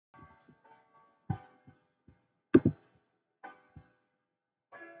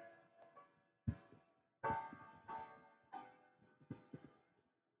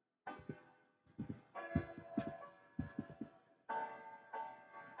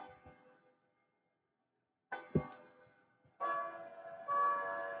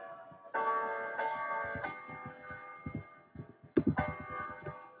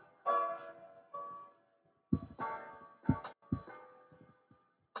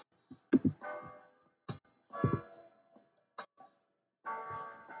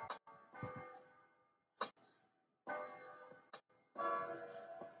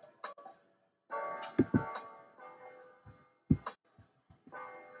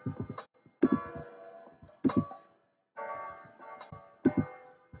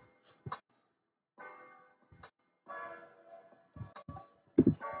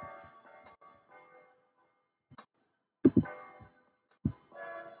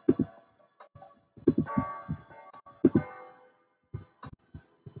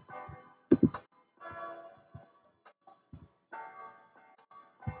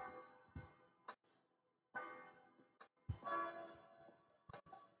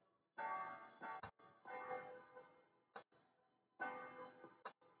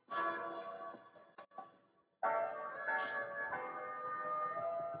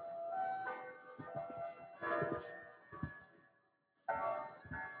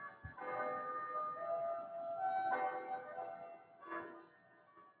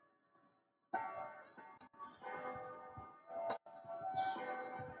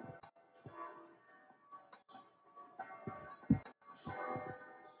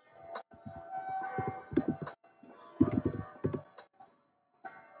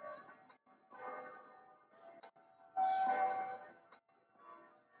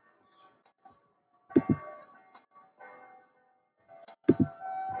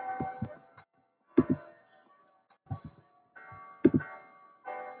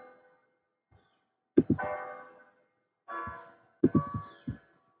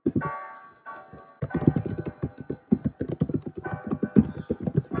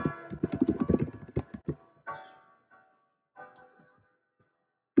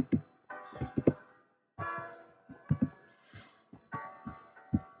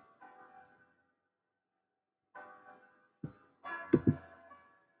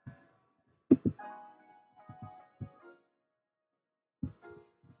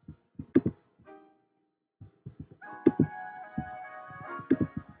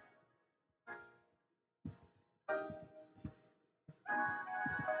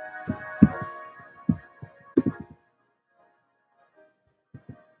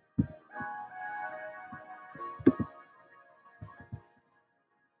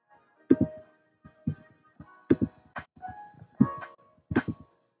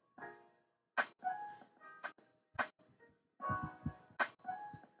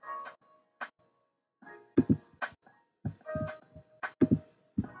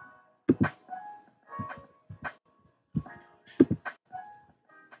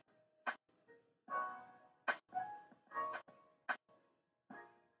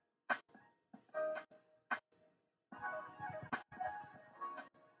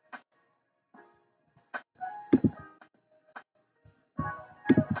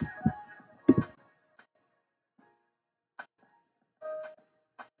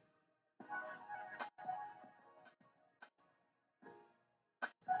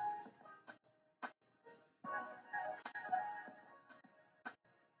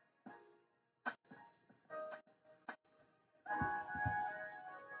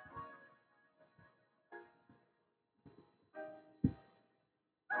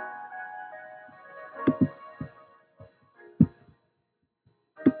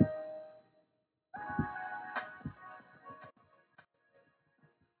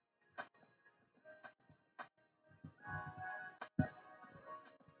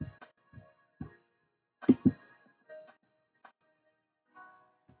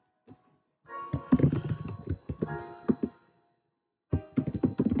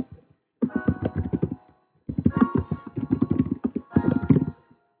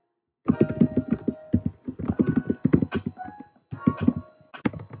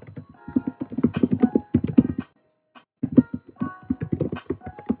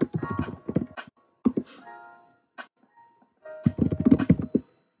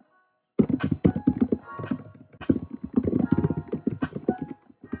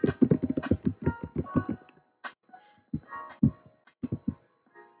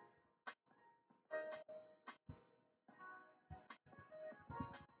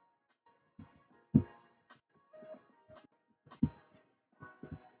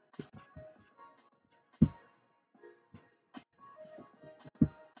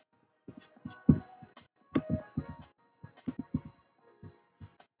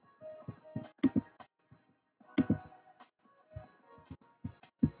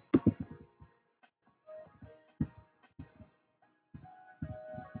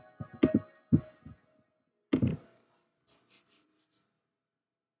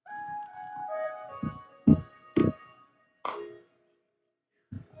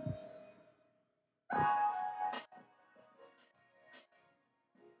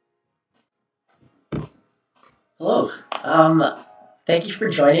Hello. Thank you for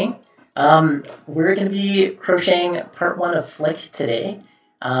joining. We're going to be crocheting part 1 of Flick today.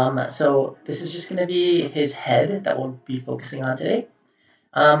 So this is just going to be his head that we'll be focusing on today.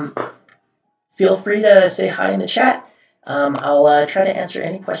 Feel free to say hi in the chat. I'll try to answer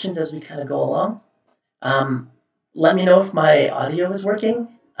any questions as we kind of go along. Let me know if my audio is working.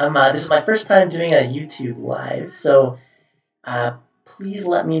 This is my first time doing a YouTube live, so please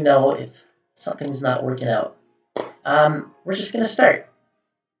let me know if something's not working out. We're just going to start.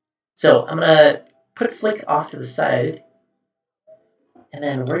 So I'm going to put Flick off to the side, and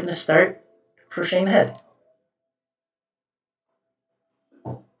then we're going to start crocheting the head.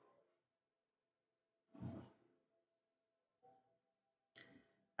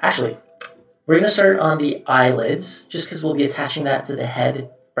 Actually, we're going to start on the eyelids, just because we'll be attaching that to the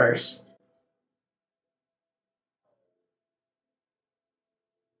head first.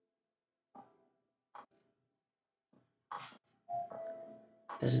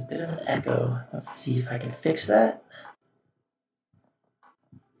 There's a bit of an echo. Let's see if I can fix that.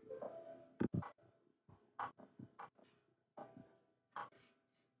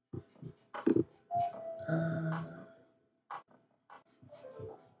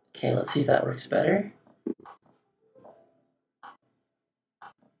 Okay, let's see if that works better.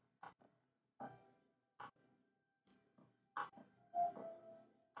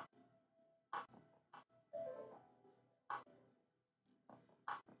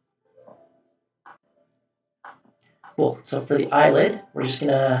 Cool. So for the eyelid, we're just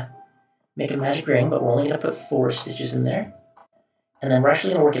going to make a magic ring, but we're only going to put 4 stitches in there. And then we're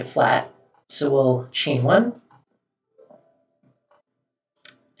actually going to work it flat. So we'll chain 1.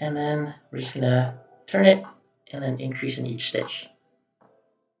 And then we're just going to turn it and then increase in each stitch.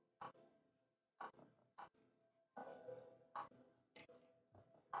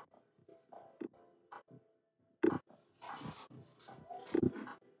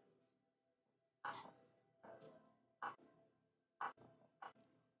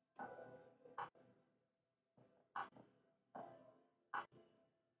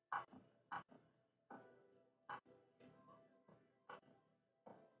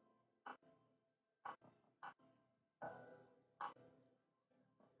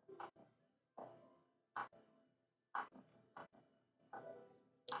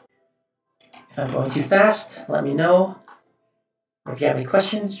 If I'm going too fast, let me know. Or if you have any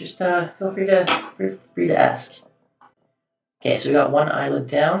questions, just feel free to ask. Okay, so we got 1 eyelid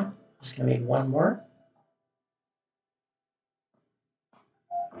down. I'm just going to make 1 more.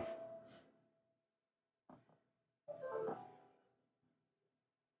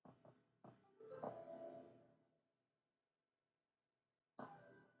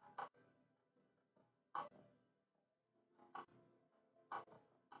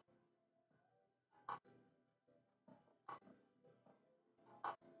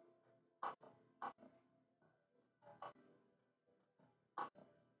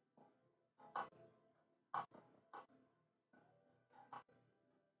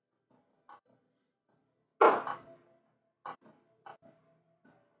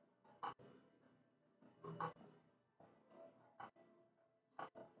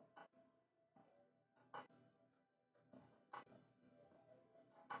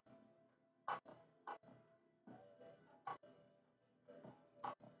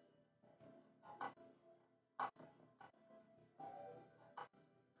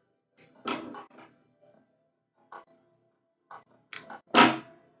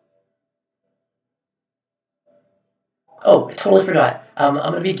 Oh, I totally forgot. I'm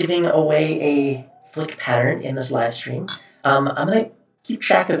going to be giving away a flick pattern in this live stream. I'm going to keep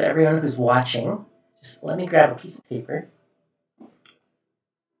track of everyone who's watching. Just let me grab a piece of paper.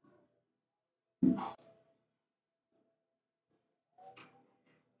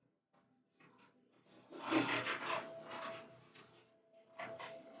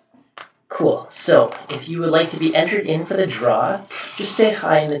 Cool. So if you would like to be entered in for the draw, just say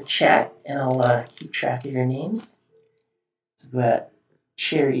hi in the chat, and I'll keep track of your names. So we've got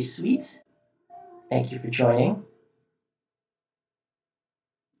Cherry Sweet. Thank you for joining.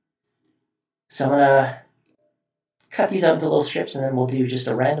 So I'm going to cut these out into little strips, and then we'll do just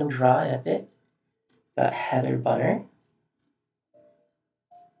a random draw in a bit. Got Heather Bunner.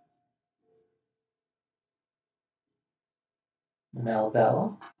 Mel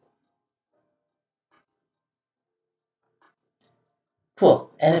Bell.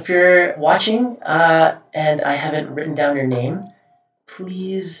 Cool. And if you're watching and I haven't written down your name,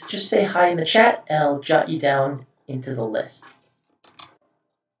 please just say hi in the chat and I'll jot you down into the list.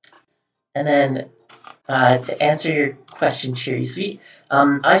 And then to answer your question, Cherry Sweet,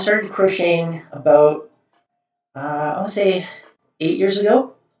 I started crocheting about, I want to say 8 years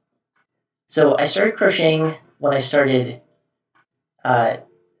ago. So I started crocheting when I started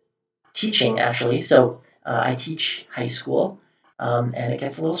teaching, actually. So I teach high school, and it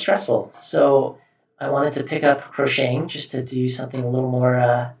gets a little stressful. So I wanted to pick up crocheting just to do something a little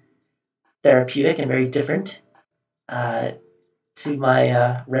more therapeutic and very different to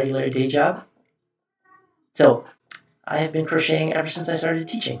my regular day job. So I have been crocheting ever since I started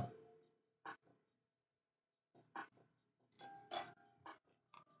teaching.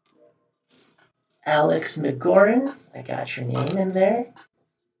 Alex McGoran, I got your name in there.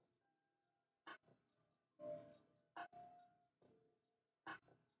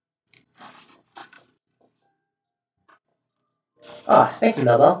 Oh, thank you,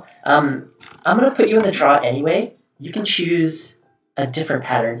 Melbel. I'm going to put you in the draw anyway. You can choose a different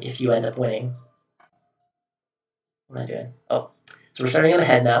pattern if you end up winning. What am I doing? Oh, so we're starting on the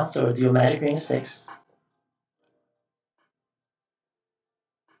head now, so we'll do a magic ring of 6.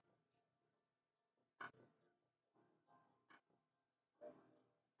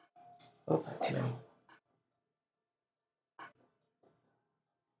 Oh, too many.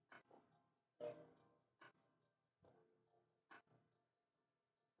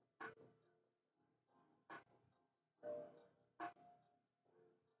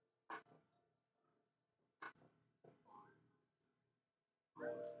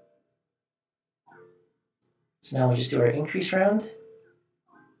 So now we'll just do our increase round.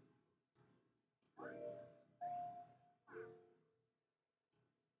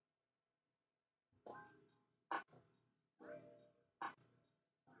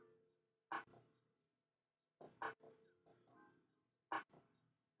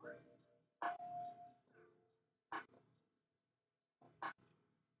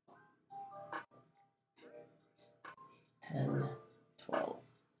 Ten, 12.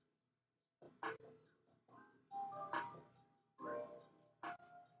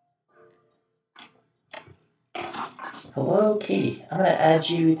 Hello, Katie. I'm going to add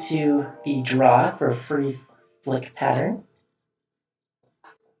you to the draw for a free flick pattern.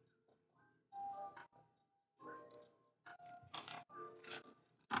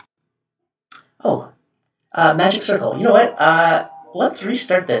 Oh, magic circle. You know what? Let's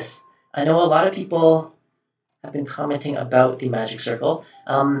restart this. I know a lot of people have been commenting about the magic circle.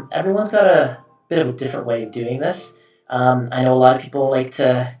 Everyone's got a bit of a different way of doing this. I know a lot of people like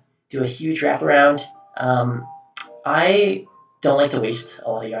to do a huge wraparound. I don't like to waste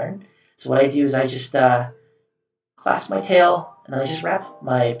a lot of yarn. So what I do is I just clasp my tail and then I just wrap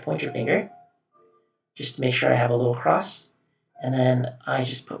my pointer finger just to make sure I have a little cross. And then I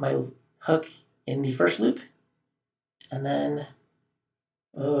just put my hook in the first loop and then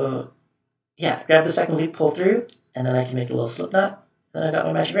yeah, grab the second loop, pull through, and then I can make a little slip knot. Then I got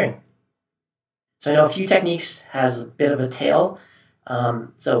my magic ring. So I know a few techniques has a bit of a tail,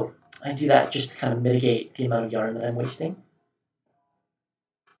 so I do that just to kind of mitigate the amount of yarn that I'm wasting.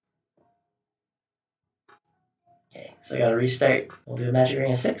 Okay, so I got to restart. We'll do a magic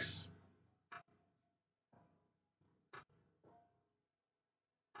ring of 6.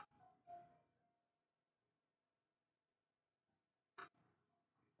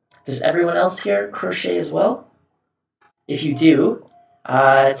 Does everyone else here crochet as well? If you do,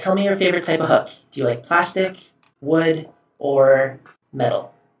 tell me your favorite type of hook. Do you like plastic, wood, or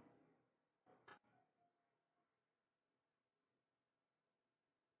metal?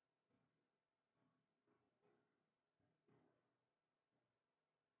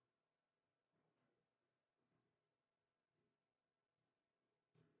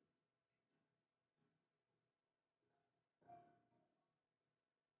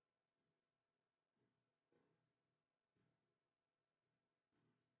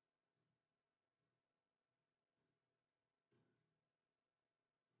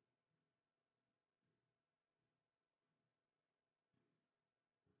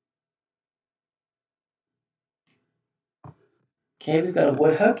 Okay, we've got a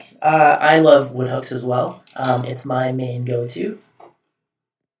wood hook. I love wood hooks as well. It's my main go-to.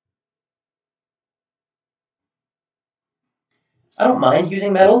 I don't mind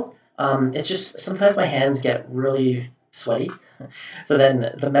using metal. It's just sometimes my hands get really sweaty. So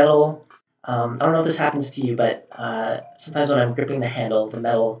then the metal, I don't know if this happens to you, but sometimes when I'm gripping the handle, the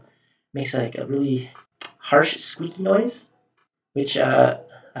metal makes like a really harsh squeaky noise, which I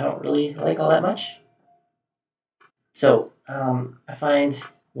don't really like all that much. So I find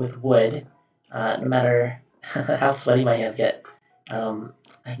with wood, no matter how sweaty my hands get, I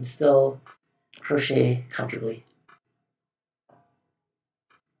can still crochet comfortably.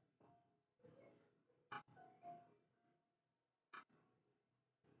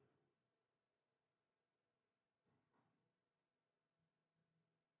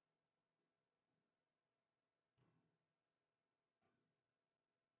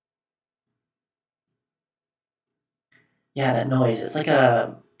 Yeah, that noise. It's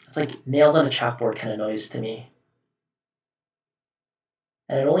like nails on a chalkboard kind of noise to me.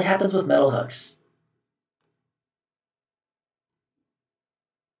 And it only happens with metal hooks.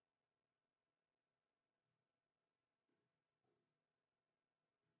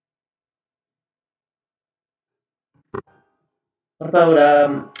 What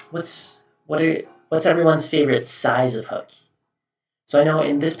about what's everyone's favorite size of hook? So I know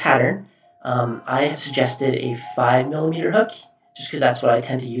in this pattern, I have suggested a 5 millimeter hook, just because that's what I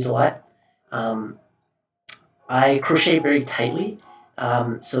tend to use a lot. Um, I crochet very tightly,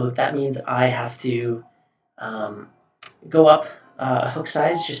 so that means I have to um, go up a hook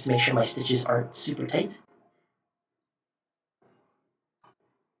size just to make sure my stitches aren't super tight.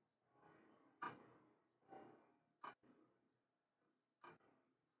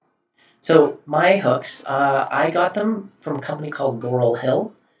 So my hooks, I got them from a company called Laurel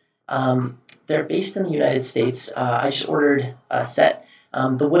Hill. They're based in the United States. I just ordered a set.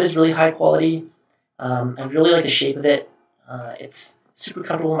 The wood is really high quality. I really like the shape of it. It's super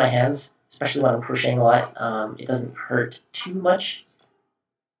comfortable in my hands, especially when I'm crocheting a lot. It doesn't hurt too much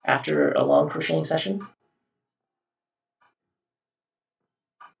after a long crocheting session.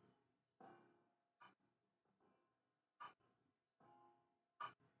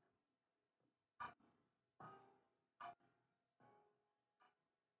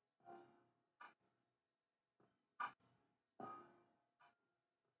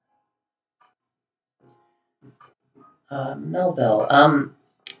 Melbell.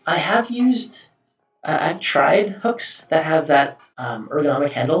 I have used I've tried hooks that have that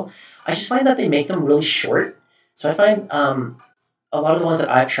ergonomic handle. I just find that they make them really short. So I find a lot of the ones that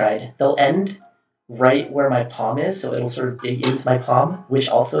I've tried, they'll end right where my palm is, so it'll sort of dig into my palm, which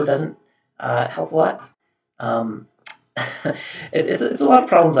also doesn't help a lot. Um, it's a lot of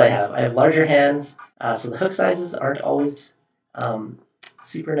problems I have. I have larger hands, so the hook sizes aren't always um,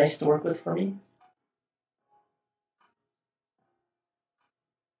 super nice to work with for me.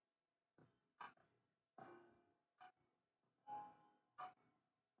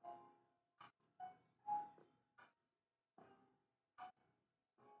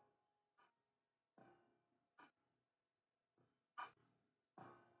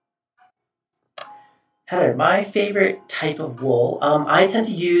 Heather, my favorite type of wool, I tend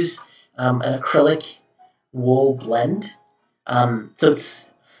to use an acrylic wool blend. So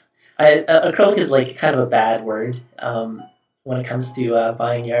acrylic is like kind of a bad word when it comes to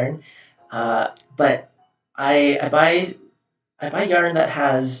buying yarn, but I buy yarn that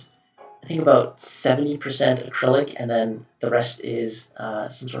has I think about 70% acrylic, and then the rest is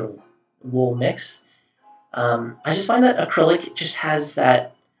some sort of wool mix. I just find that acrylic just has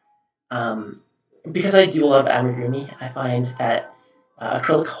that um, because I do a lot of amigurumi. I find that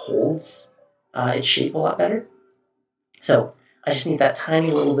acrylic holds its shape a lot better. So I just need that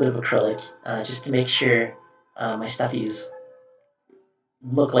tiny little bit of acrylic just to make sure my stuffies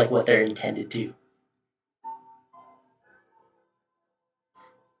look like what they're intended to.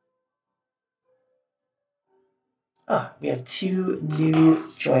 Oh, we have two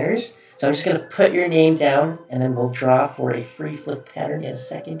new joiners. So I'm just going to put your name down and then we'll draw for a free flip pattern in a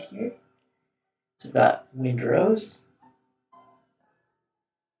second here. So we've got Windrose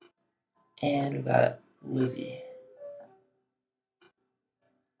and we've got Lizzie.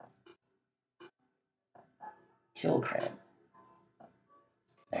 Kilcran.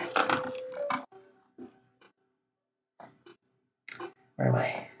 There. Where am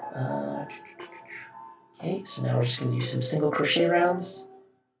I? Okay, so now we're just going to do some single crochet rounds.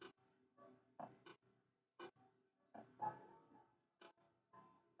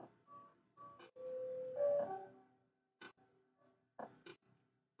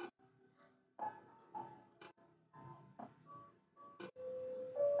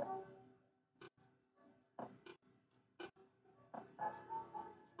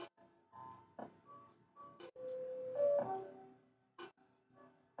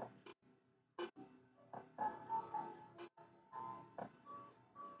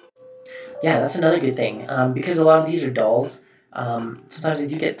 Yeah, that's another good thing. Because a lot of these are dolls, sometimes they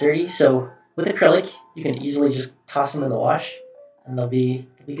do get dirty. So with acrylic, you can easily just toss them in the wash, and they'll be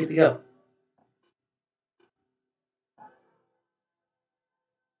good to go.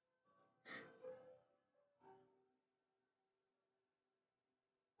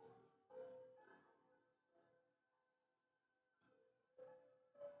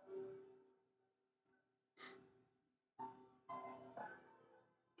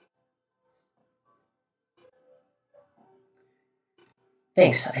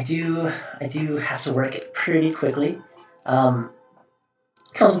 Thanks. I do have to work it pretty quickly. Um,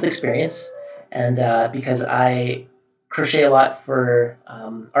 Comes with experience, and because I crochet a lot for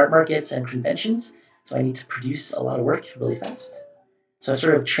art markets and conventions, so I need to produce a lot of work really fast. So I've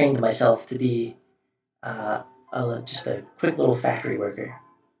sort of trained myself to be uh, just a quick little factory worker.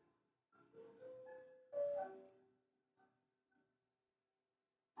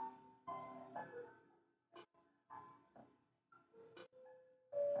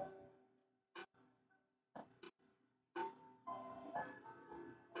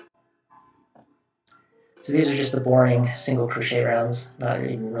 So these are just the boring single crochet rounds, not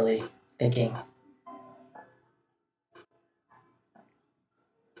even really thinking.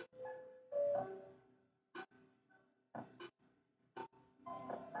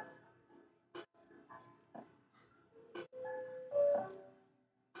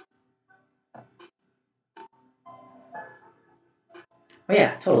 Oh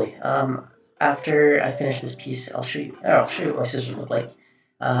yeah, totally. After I finish this piece, I'll show you. Oh, I'll show you what my scissors look like.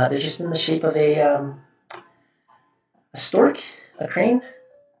 They're just in the shape of a stork, a crane.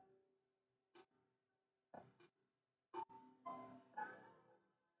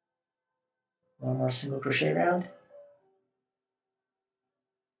 One more single crochet round.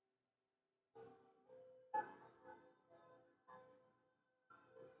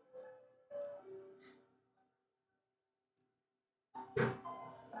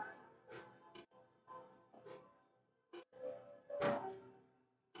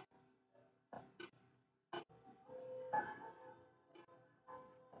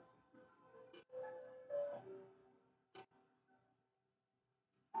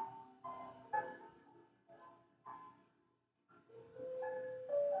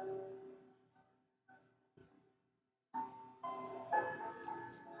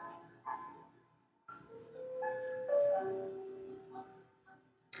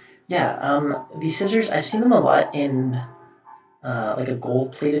 Yeah, these scissors, I've seen them a lot in like a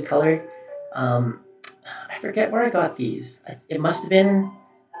gold-plated color. Um, I forget where I got these. It must have been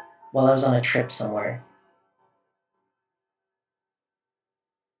while I was on a trip somewhere.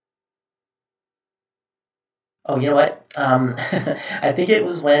 Oh, you know what? I think it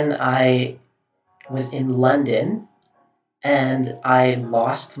was when I was in London and I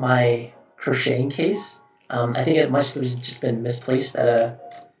lost my crocheting case. I think it must have just been misplaced at a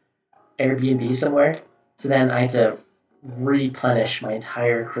Airbnb somewhere. So then I had to replenish my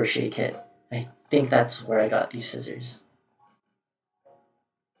entire crochet kit. I think that's where I got these scissors.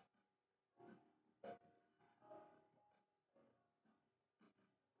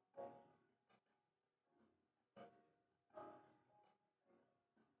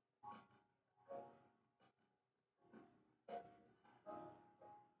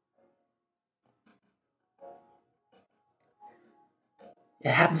 It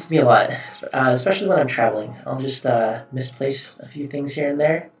happens to me a lot, especially when I'm traveling. I'll just misplace a few things here and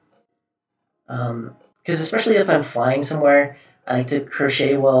there. Because especially if I'm flying somewhere, I like to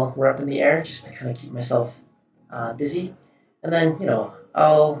crochet while we're up in the air, just to kind of keep myself busy. And then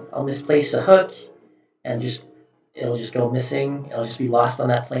I'll misplace a hook, and just it'll just go missing. It'll just be lost on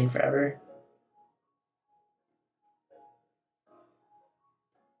that plane forever.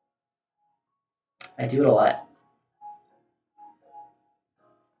 I do it a lot.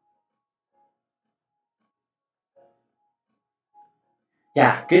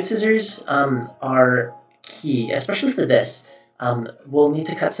 Yeah, good scissors are key, especially for this. We'll need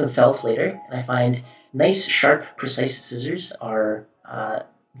to cut some felt later, and I find nice, sharp, precise scissors are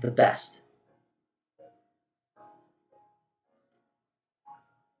the best.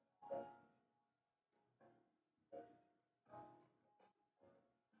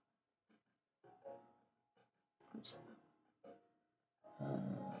 Oops.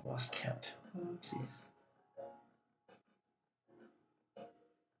 Lost count. Oopsies.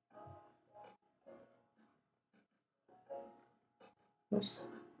 Oops.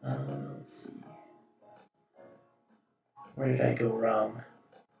 Let's see. Where did I go wrong?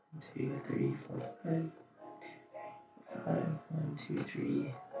 1, 2, 3, 4, 5, 5. 1, 2,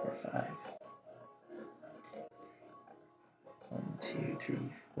 3, 4, 5. 1, 2, 3,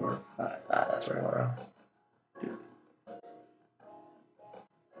 4, 5. Ah, that's where I went wrong.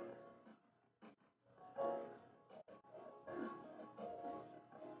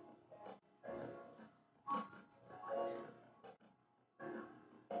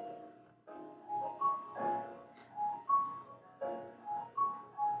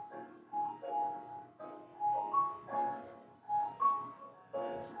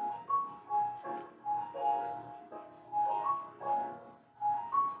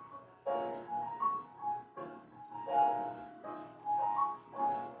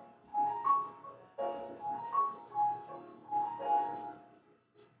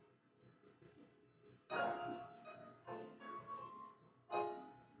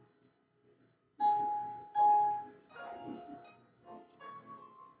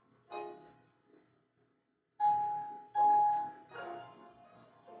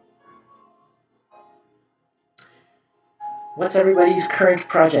 What's everybody's current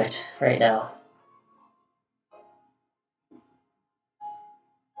project right now?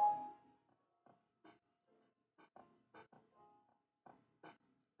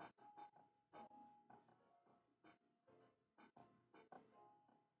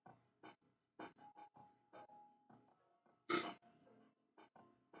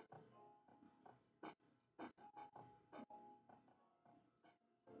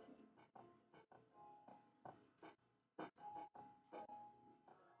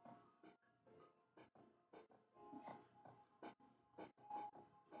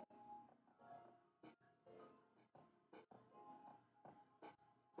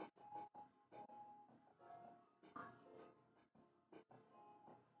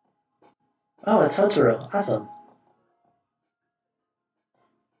 Oh, it's Totoro. Awesome.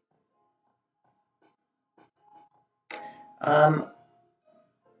 Um,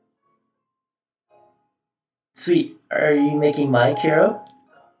 Sweet. Are you making my Kiro?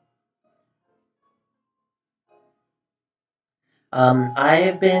 I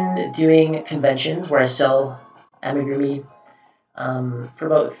have been doing conventions where I sell amigurumi for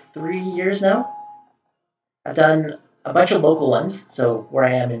about 3 years now. I've done a bunch of local ones, so where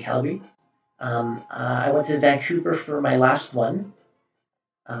I am in Calgary. I went to Vancouver for my last one,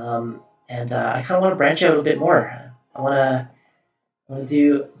 and I kind of want to branch out a bit more. I want to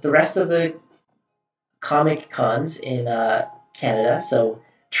do the rest of the comic cons in Canada. So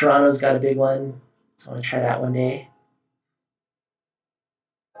Toronto's got a big one, so I want to try that one day.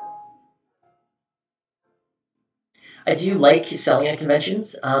 I do like selling at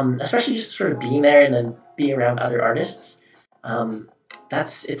conventions, especially just sort of being there and then being around other artists. Um,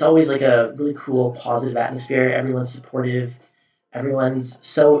 it's always like a really cool, positive atmosphere. Everyone's supportive. Everyone's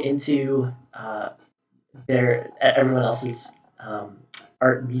so into everyone else's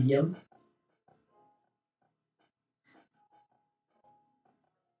art medium.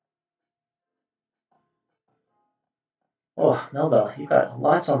 Oh, Melba, you've got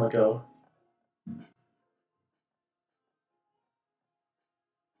lots on the go.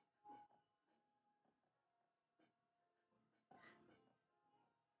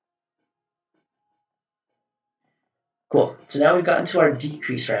 Cool. So now we've gotten to our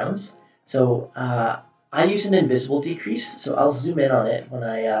decrease rounds. So I use an invisible decrease, so I'll zoom in on it when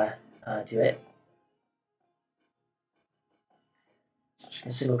I do it. Just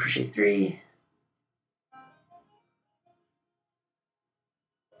gonna single crochet 3.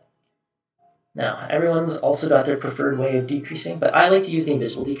 Now everyone's also got their preferred way of decreasing, but I like to use the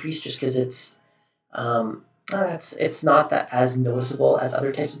invisible decrease just because it's not that as noticeable as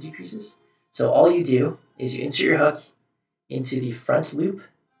other types of decreases. So all you do is you insert your hook into the front loop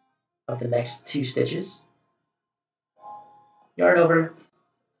of the next 2 stitches, yarn over,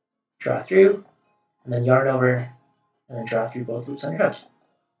 draw through, and then yarn over, and then draw through both loops on your hook.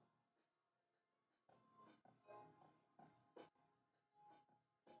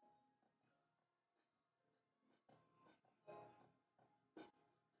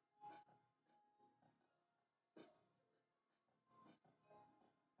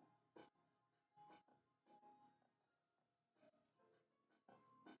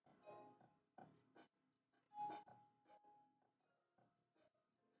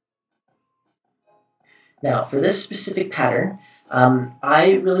 Now, for this specific pattern,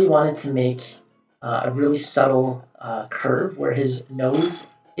 I really wanted to make a really subtle curve where his nose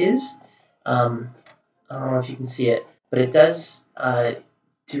is. I don't know if you can see it, but it does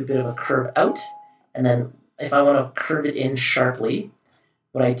do a bit of a curve out. And then if I want to curve it in sharply,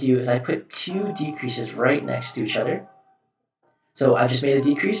 what I do is I put 2 decreases right next to each other. So I've just made a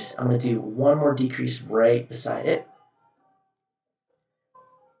decrease. I'm going to do one more decrease right beside it.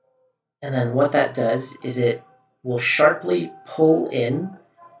 And then what that does is it will sharply pull in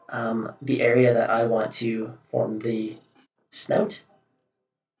the area that I want to form the snout.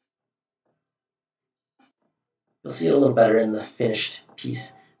 You'll see it a little better in the finished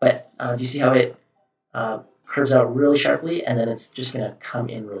piece. But do you see how it curves out really sharply, and then it's just going to come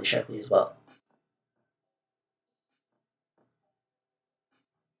in really sharply as well?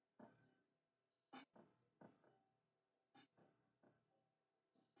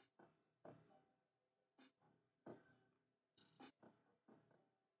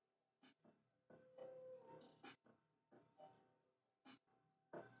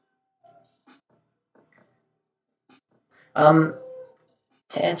 Um,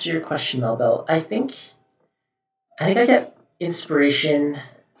 to answer your question, Melbel, I think I get inspiration.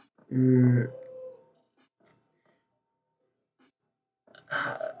 Mm,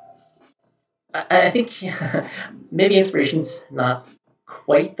 uh, I think maybe inspiration's not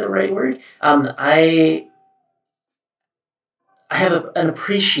quite the right word. I have an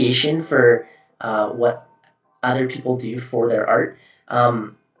appreciation for what other people do for their art.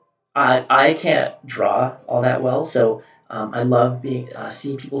 Um, I can't draw all that well, so I love being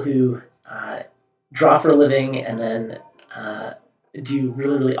seeing people who draw for a living and then uh, do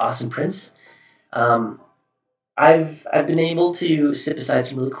really awesome prints. Um, I've been able to sit beside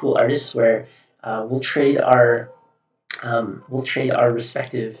some really cool artists where we'll trade our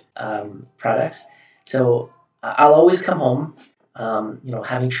respective products. So I'll always come home,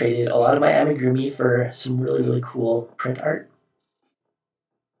 having traded a lot of my amigurumi for some really cool print art.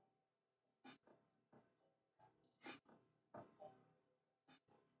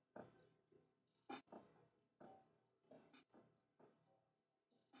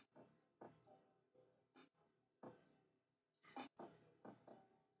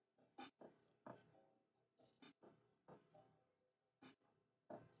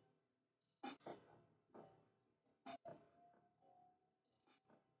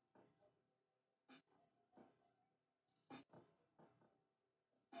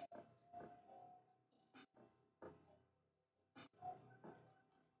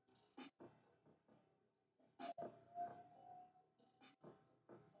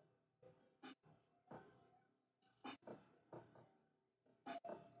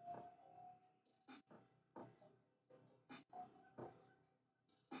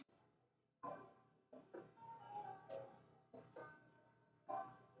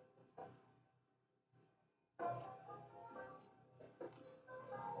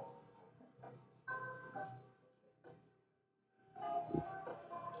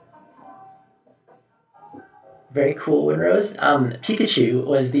 Very cool, Winrose. Pikachu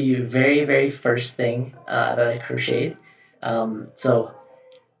was the very first thing that I crocheted. So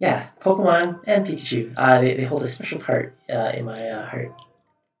yeah, Pokemon and Pikachu, they hold a special part in my heart.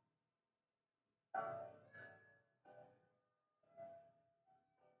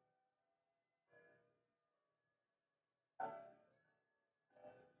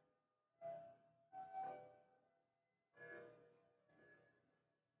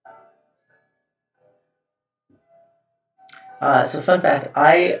 So fun fact,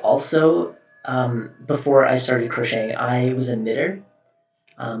 I also before I started crocheting, I was a knitter.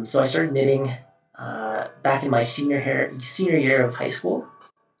 So I started knitting back in my senior year of high school.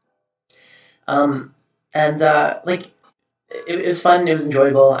 Um, and it was fun. It was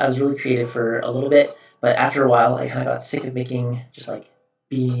enjoyable. I was really creative for a little bit, but after a while, I kind of got sick of making just like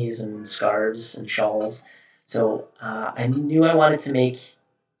beanies and scarves and shawls. So I knew I wanted to make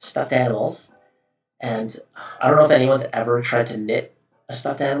stuffed animals, and I don't know if anyone's ever tried to knit a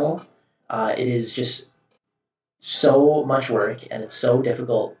stuffed animal. It is just so much work, and it's so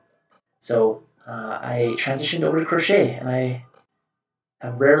difficult. So I transitioned over to crochet, and I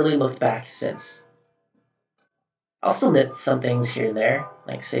have rarely looked back since. I'll still knit some things here and there,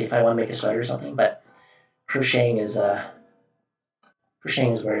 like say if I want to make a sweater or something, but crocheting is uh,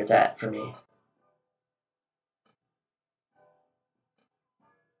 crocheting is where it's at for me.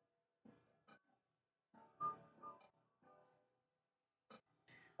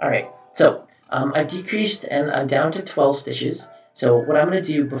 All right, so I've decreased and I'm down to 12 stitches. So what I'm going to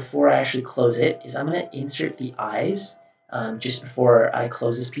do before I actually close it is I'm going to insert the eyes just before I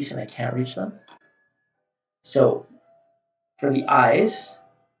close this piece and I can't reach them. So for the eyes,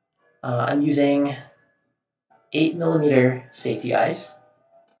 I'm using 8mm safety eyes.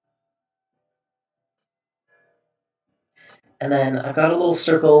 And then I've got a little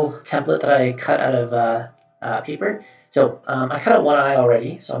circle template that I cut out of paper. So I cut out one eye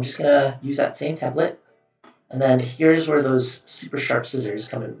already, so I'm just going to use that same template. And then here's where those super sharp scissors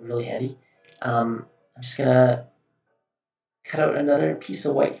come in really handy. I'm just going to cut out another piece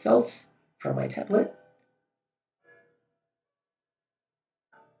of white felt from my template.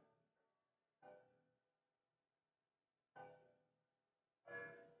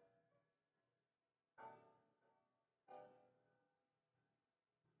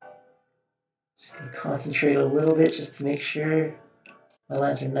 Just gonna concentrate a little bit just to make sure my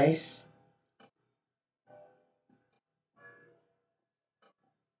lines are nice.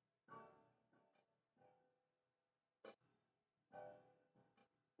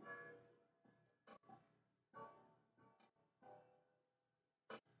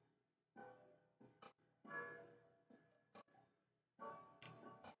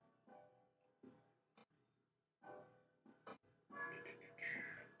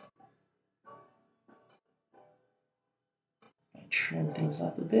 Trim things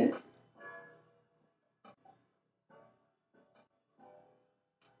up a bit.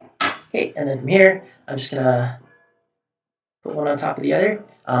 Okay, and then from here, I'm just gonna put one on top of the other,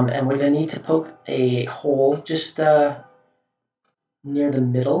 and we're gonna need to poke a hole just near the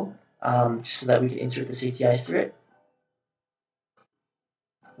middle, just so that we can insert the safety eyes through it.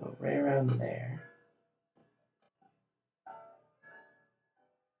 So right around there.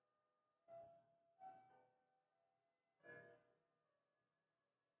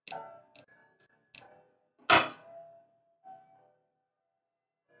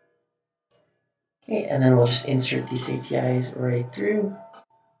 Okay, and then we'll just insert these safety eyes right through.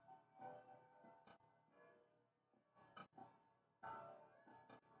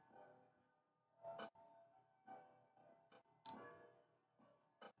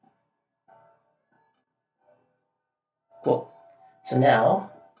 Cool. So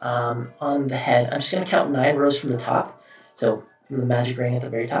now, on the head, I'm just going to count 9 rows from the top. So from the magic ring at the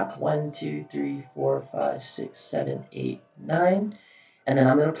very top, 1, 2, 3, 4, 5, 6, 7, 8, 9. And then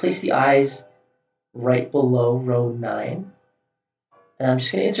I'm going to place the eyes right below row 9. And I'm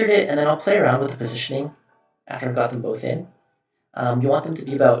just going to insert it, and then I'll play around with the positioning after I've got them both in. You want them to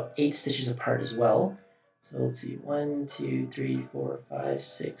be about 8 stitches apart as well. So let's see, 1, 2, 3, 4, 5,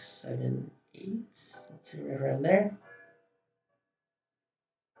 6, 7, 8. Let's see, right around there.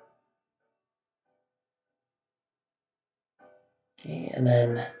 Okay, and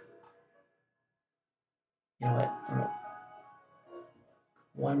then, you know what,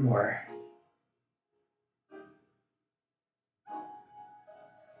 one more.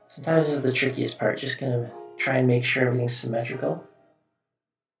 Sometimes this is the trickiest part, just gonna try and make sure everything's symmetrical.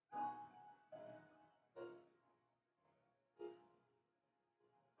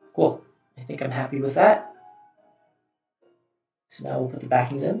 Cool, I think I'm happy with that. So now we'll put the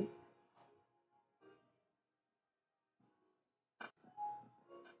backings in.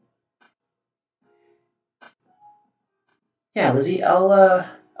 Yeah, Lizzie,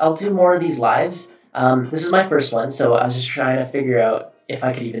 I'll do more of these lives. This is my first one, so I was just trying to figure out if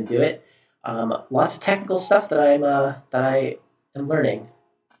I could even do it. Lots of technical stuff that I am learning.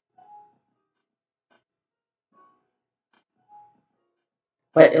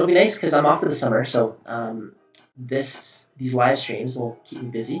 But it'll be nice because I'm off for the summer, so these live streams will keep me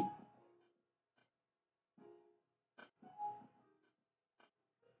busy.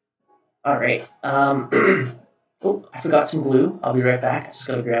 All right. Oh, I forgot some glue. I'll be right back. I just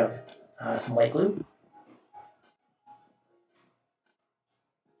gotta grab some white glue.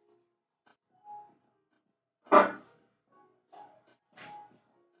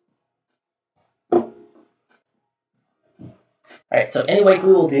 All right, so any white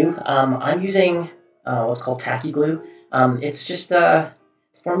glue will do. I'm using what's called tacky glue. It's just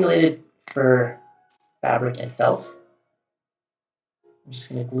it's formulated for fabric and felt. I'm just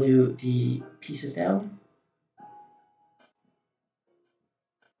going to glue the pieces down.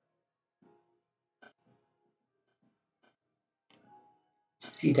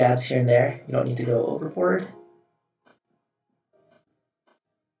 Just a few dabs here and there. You don't need to go overboard.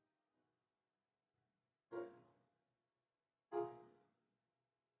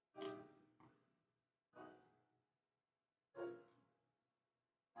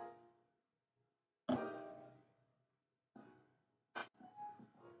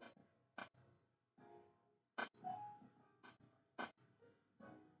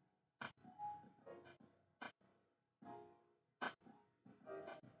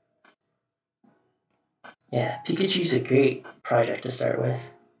 Yeah, Pikachu's a great project to start with.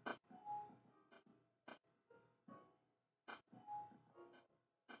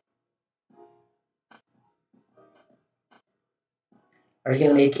 Are you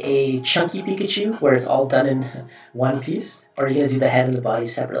going to make a chunky Pikachu where it's all done in one piece? Or are you going to do the head and the body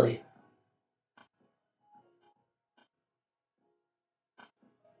separately?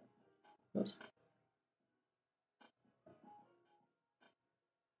 Oops.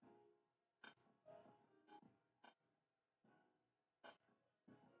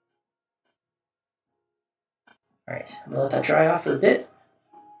 All right, I'm going to let that dry off for a bit.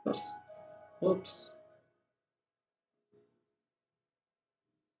 Oops. Whoops.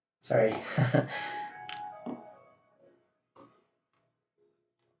 Sorry.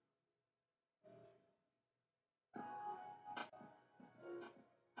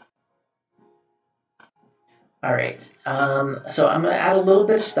 All right, so I'm gonna add a little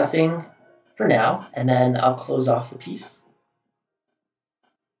bit of stuffing for now, and then I'll close off the piece.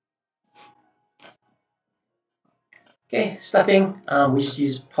 Okay, stuffing, we just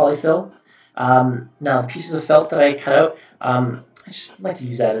use polyfill. Now the pieces of felt that I cut out, I just like to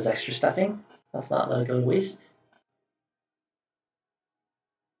use that as extra stuffing. Let's not let it go to waste.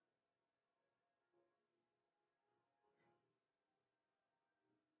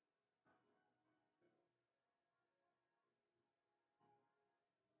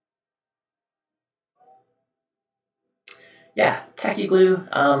 Yeah, tacky glue,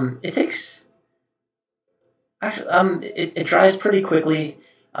 it takes, actually, it dries pretty quickly.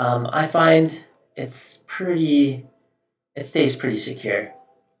 I find it's pretty, it stays pretty secure.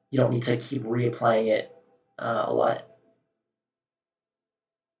 You don't need to keep reapplying it a lot.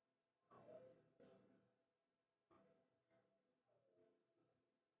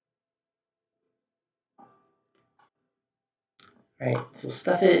 All right, so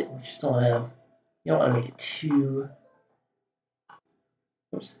stuff it. You don't want to make it too.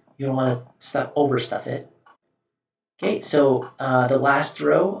 Oops, you don't want to overstuff it. Okay, so the last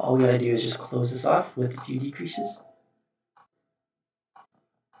row, all we gotta do is just close this off with a few decreases.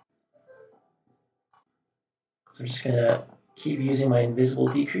 So I'm just gonna keep using my invisible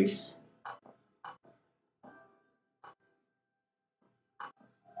decrease.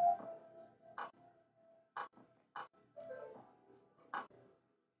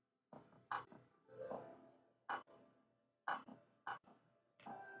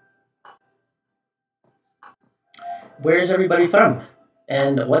 Where is everybody from?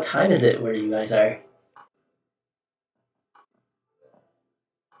 And what time is it where you guys are?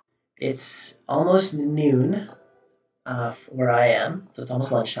 It's almost noon where I am, so it's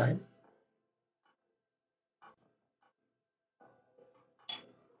almost lunchtime.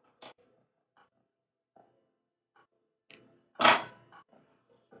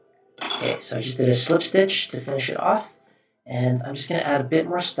 Okay, so I just did a slip stitch to finish it off, and I'm just gonna add a bit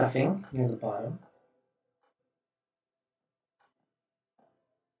more stuffing near the bottom.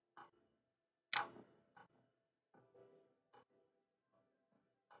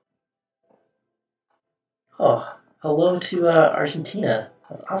 Oh, hello to Argentina.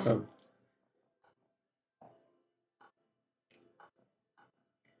 That's awesome.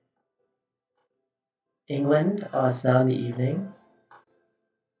 England, oh, it's now in the evening.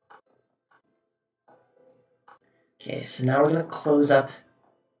 Okay, so now we're going to close up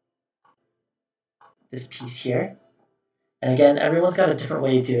this piece here. And again, everyone's got a different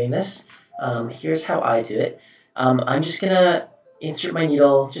way of doing this. Here's how I do it. I'm just going to insert my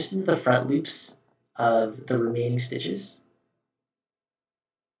needle just into the front loops of the remaining stitches.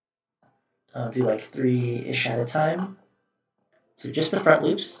 I'll do like 3-ish at a time. So just the front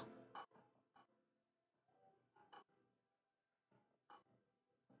loops.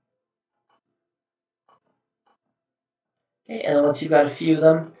 Okay, and then once you've got a few of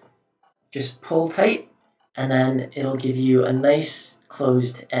them, just pull tight, and then it'll give you a nice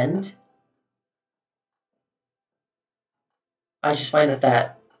closed end. I just find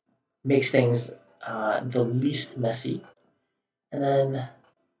that makes things the least messy. And then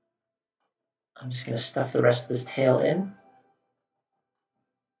I'm just going to stuff the rest of this tail in.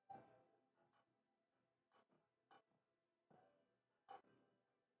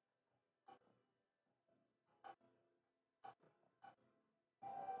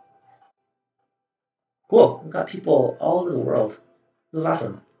 Cool, we've got people all over the world. This is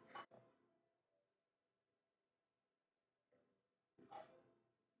awesome.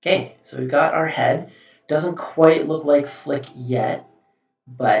 Okay, so we've got our head. Doesn't quite look like Flick yet,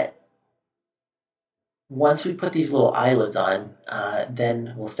 but once we put these little eyelids on,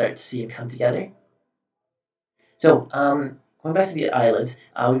 then we'll start to see it come together. So going back to the eyelids,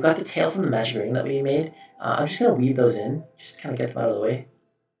 we've got the tail from the magic ring that we made. I'm just going to weave those in, just to kind of get them out of the way.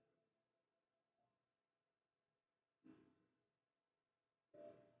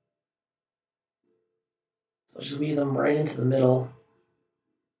 So I'll just weave them right into the middle.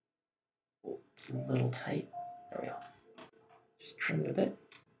 Oh, it's a little tight. There we go. Just trim it a bit.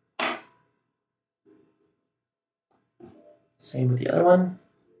 Same with the other one.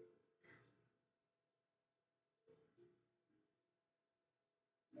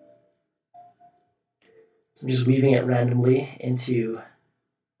 So I'm just weaving it randomly into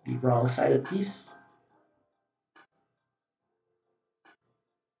the wrong side of the piece.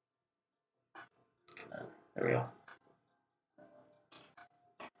 There we go.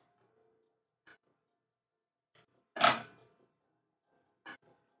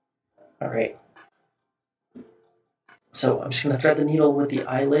 All right. So I'm just going to thread the needle with the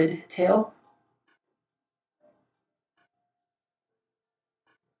eyelid tail.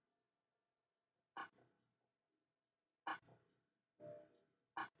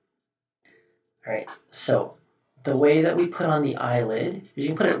 All right, so the way that we put on the eyelid is you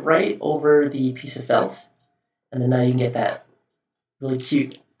can put it right over the piece of felt, and then now you can get that really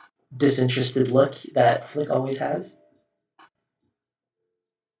cute, disinterested look that Flick always has.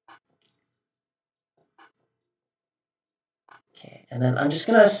 Okay, and then I'm just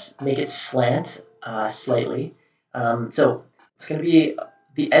gonna make it slant slightly. So it's gonna be,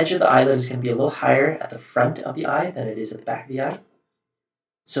 the edge of the eyelid is gonna be a little higher at the front of the eye than it is at the back of the eye.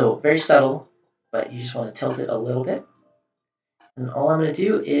 So very subtle, but you just want to tilt it a little bit. And all I'm gonna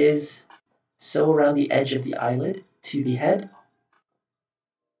do is sew around the edge of the eyelid to the head.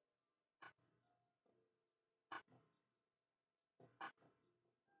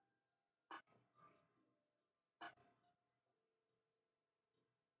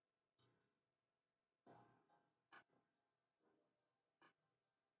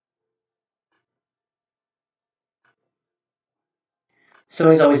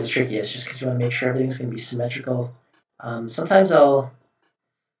 Sewing is always the trickiest, just because you want to make sure everything's going to be symmetrical. Sometimes I'll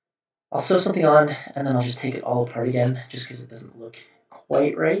sew something on and then I'll just take it all apart again, just because it doesn't look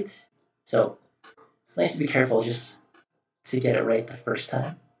quite right. So it's nice to be careful just to get it right the first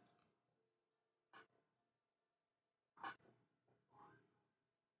time.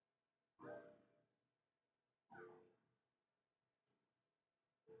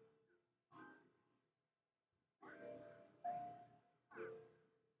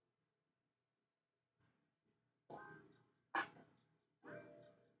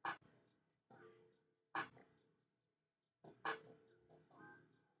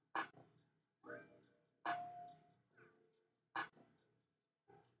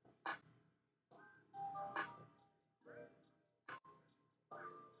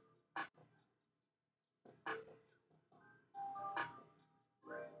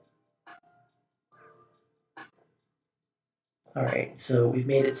 All right, so we've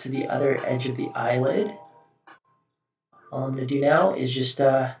made it to the other edge of the eyelid. All I'm going to do now is just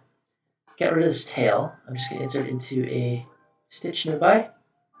get rid of this tail. I'm just going to insert into a stitch nearby.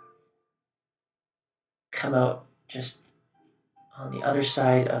 Come out just on the other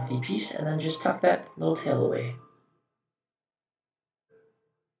side of the piece and then just tuck that little tail away.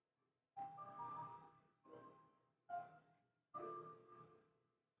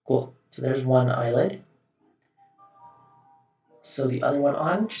 Cool, so there's one eyelid. Sew the other one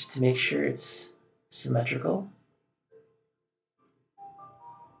on just to make sure it's symmetrical.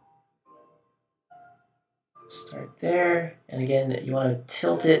 Start there, and again, you want to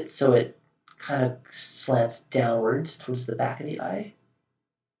tilt it so it kind of slants downwards towards the back of the eye.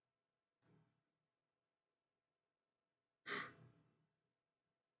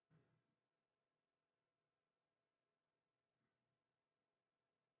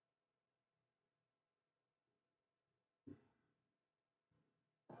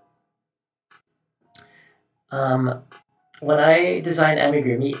 When I design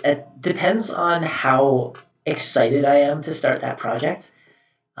amigurumi, it depends on how excited I am to start that project.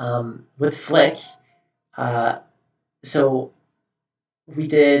 With Flick, so we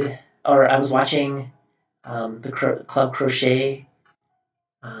did, or I was watching the Club Crochet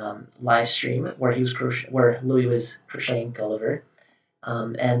live stream where where Louis was crocheting Gulliver,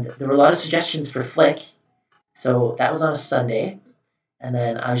 and there were a lot of suggestions for Flick. So that was on a Sunday, and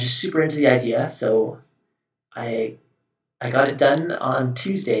then I was just super into the idea, so I I got it done on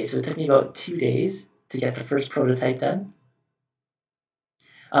Tuesday. So it took me about 2 days to get the first prototype done.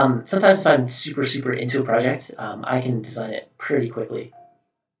 Sometimes if I'm super into a project, I can design it pretty quickly.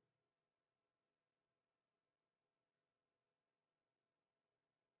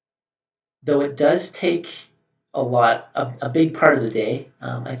 Though it does take a big part of the day.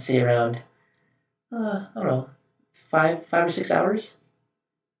 I'd say around, I don't know, 5 or 6 hours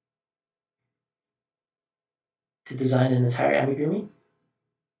to design an entire amigurumi.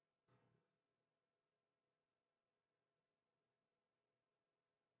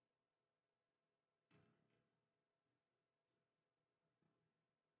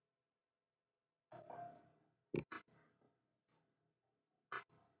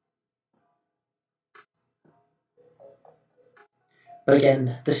 But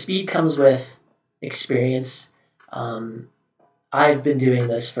again, the speed comes with experience. Um, I've been doing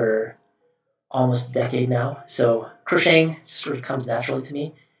this for almost a decade now, so crocheting just sort of comes naturally to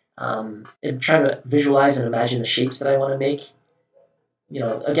me. And trying to visualize and imagine the shapes that I want to make,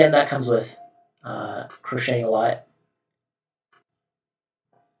 again, that comes with crocheting a lot.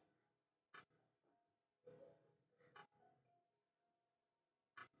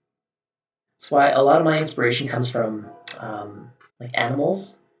 why a lot of my inspiration comes from like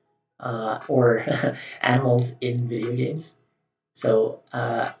animals or animals in video games. So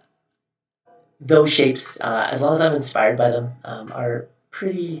those shapes, as long as I'm inspired by them, are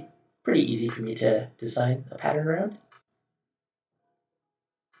pretty easy for me to design a pattern around.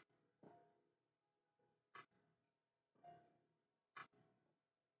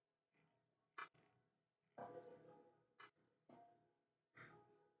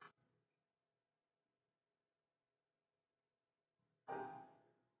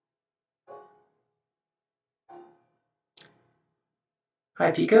 Hi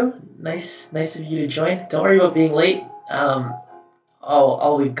Pico, nice of you to join. Don't worry about being late.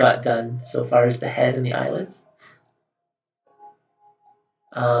 All we've got done so far is the head and the eyelids.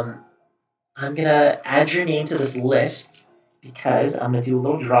 Um, I'm gonna add your name to this list because I'm gonna do a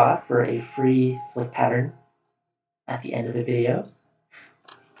little draw for a free flick pattern at the end of the video.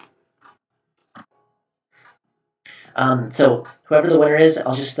 So whoever the winner is,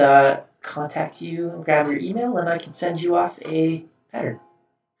 I'll just contact you, grab your email, and I can send you off a pattern.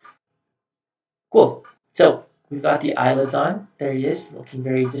 Cool. So we've got the eyelids on. There he is, looking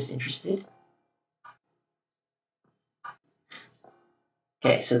very disinterested.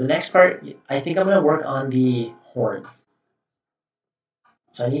 Okay, so the next part, I think I'm going to work on the horns.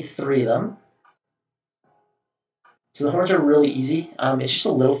 So I need 3 of them. So the horns are really easy. It's just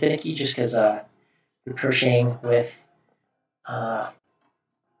a little finicky just because you're crocheting with,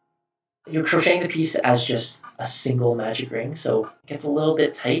 you're crocheting the piece as just a single magic ring. So it gets a little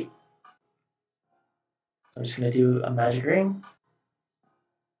bit tight. So I'm just going to do a magic ring.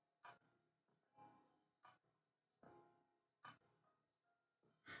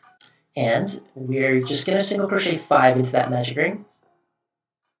 And we're just going to single crochet 5 into that magic ring.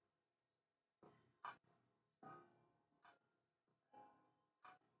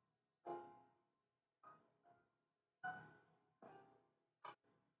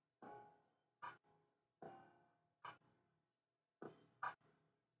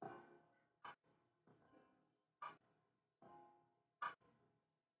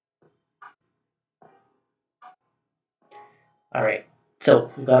 All right, so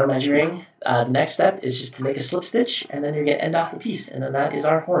we've got our magic ring. The next step is just to make a slip stitch, and then you're going to end off the piece, and then that is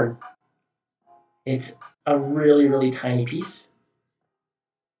our horn. It's a really tiny piece.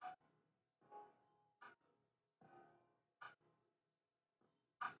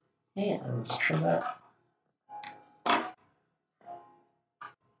 And I'm just trim that.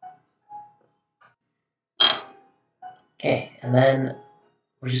 Okay, and then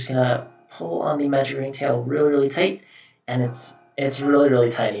we're just gonna pull on the magic ring tail really tight, and it's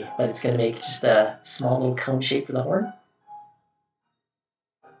really tiny, but it's gonna make just a small little cone shape for the horn.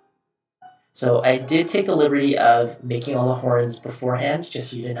 So I did take the liberty of making all the horns beforehand, just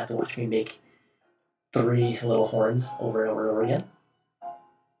so you didn't have to watch me make 3 little horns over and over again.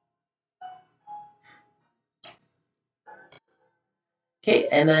 Okay,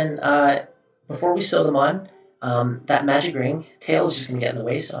 and then before we sew them on, that magic ring tail is just going to get in the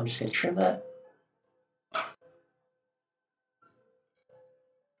way, so I'm just going to trim that.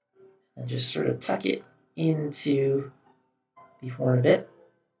 And just sort of tuck it into the horn a bit.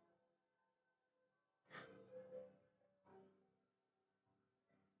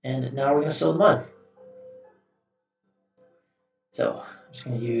 And now we're going to sew them on. So I'm just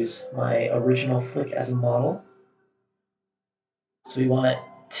going to use my original flick as a model. So we want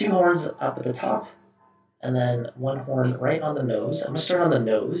 2 horns up at the top, and then 1 horn right on the nose. I'm going to start on the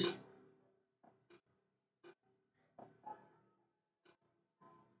nose.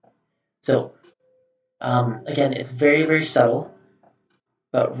 So again, it's very subtle,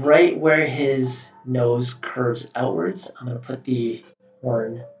 but right where his nose curves outwards, I'm going to put the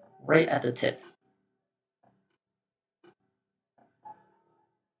horn right at the tip.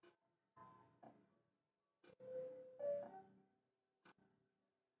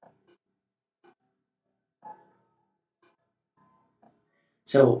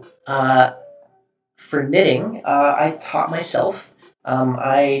 So for knitting, I taught myself.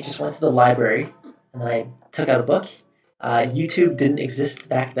 I just went to the library and then I took out a book. YouTube didn't exist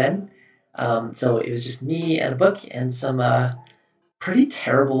back then, so it was just me and a book and some pretty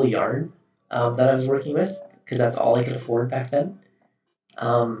terrible yarn that I was working with because that's all I could afford back then.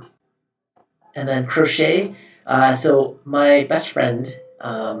 And then crochet. So my best friend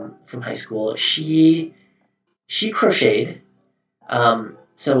from high school, she crocheted.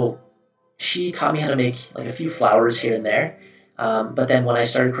 So she taught me how to make like a few flowers here and there. But then when I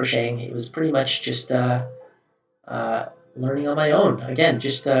started crocheting, it was pretty much just learning on my own. Again,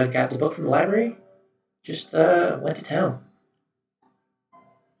 just got the book from the library, just went to town.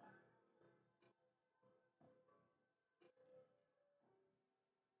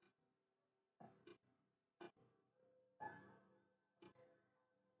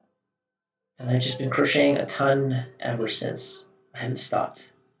 And I've just been crocheting a ton ever since. I haven't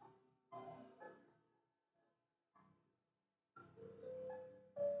stopped.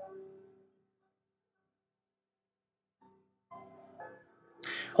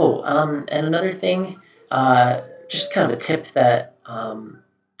 Oh, and another thing, just kind of a tip that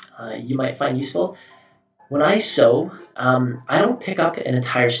you might find useful. When I sew, I don't pick up an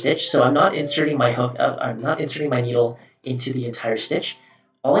entire stitch, so I'm not inserting my hook. I'm not inserting my needle into the entire stitch.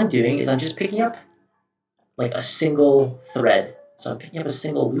 All I'm doing is I'm just picking up like a single thread. So I'm picking up a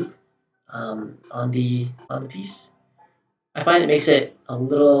single loop on the piece. I find it makes it a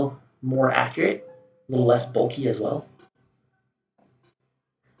little more accurate, a little less bulky as well.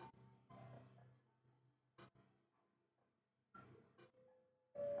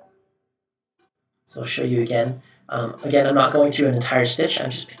 So I'll show you again. Again, I'm not going through an entire stitch. I'm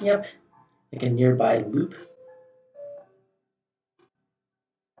just picking up like a nearby loop.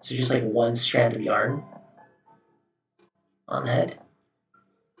 So just like one strand of yarn on the head.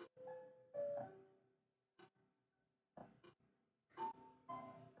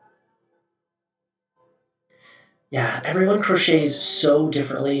 Yeah, everyone crochets so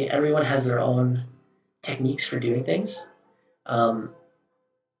differently. Everyone has their own techniques for doing things. Um,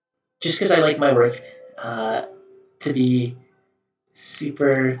 just because I like my work uh, to be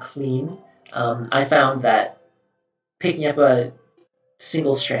super clean, I found that picking up a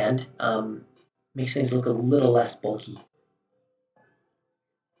single strand makes things look a little less bulky.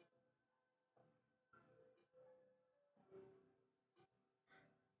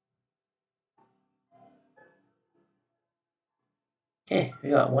 Okay, we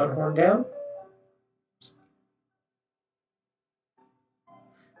got one horn down.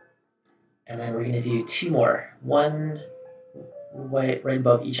 And then we're going to do two more. One right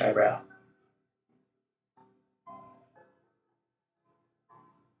above each eyebrow.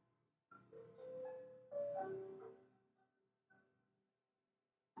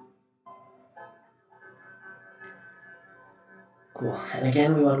 Cool. And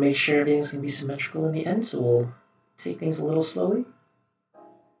again, we want to make sure everything's going to be symmetrical in the end, so we'll take things a little slowly.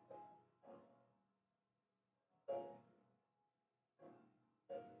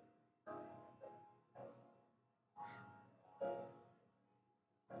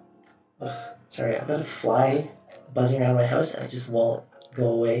 Ugh, sorry, I've got a fly buzzing around my house and it just won't go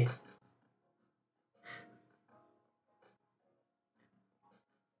away.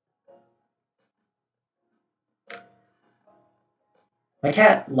 My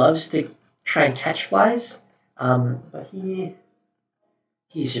cat loves to try and catch flies, but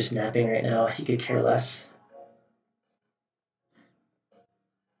he's just napping right now. He could care less.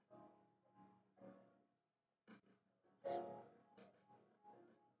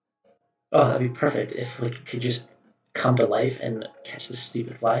 Oh, that'd be perfect if like it could just come to life and catch this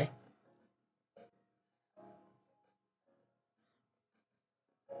stupid fly.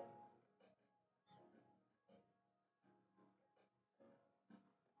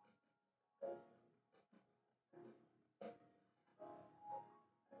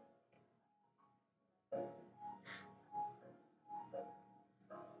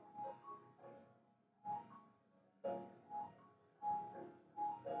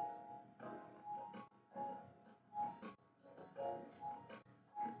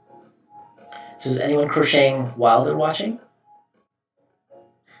 So is anyone crocheting while they're watching?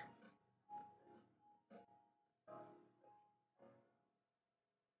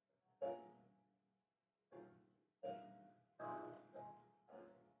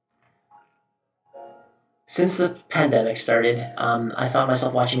 Since the pandemic started, I found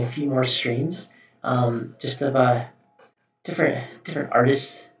myself watching a few more streams, just of different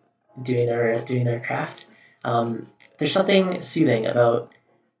artists doing their craft. There's something soothing about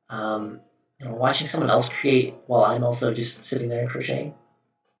watching someone else create while I'm also just sitting there crocheting.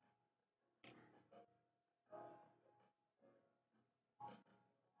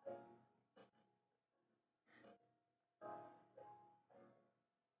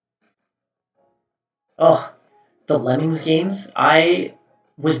 Oh, the Lemmings games. I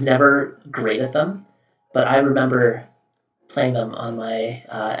was never great at them, but I remember playing them on my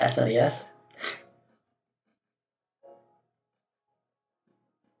SNES.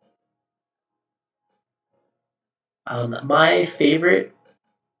 My favorite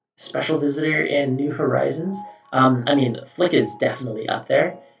special visitor in New Horizons. I mean, Flick is definitely up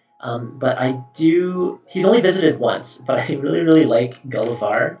there. But I do. He's only visited once, but I really like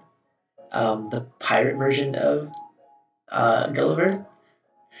Gulliver, the pirate version of Gulliver.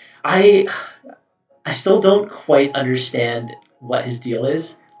 I I still don't quite understand what his deal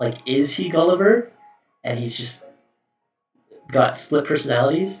is. Like, is he Gulliver, and he's just got split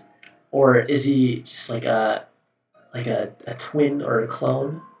personalities, Or is he just like a twin or a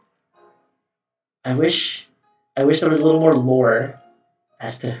clone? I wish I wish there was a little more lore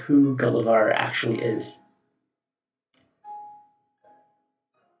as to who Gulliver actually is.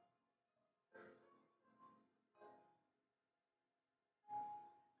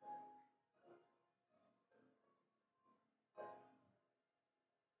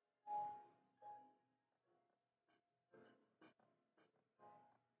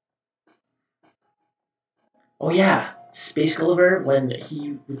 Oh yeah, Space Gulliver when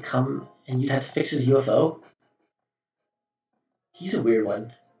he would come and you'd have to fix his UFO. He's a weird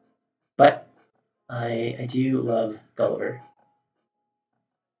one, but I do love Gulliver.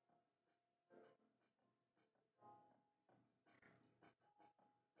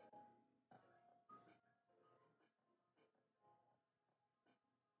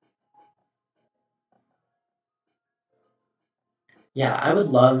 Yeah, I would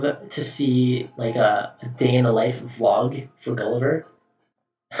love to see like a day in the life vlog for Gulliver.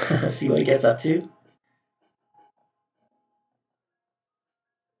 See what he gets up to.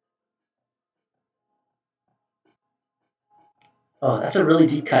 Oh, that's a really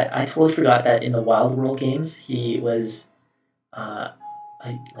deep cut. I totally forgot that in the Wild World games he was uh,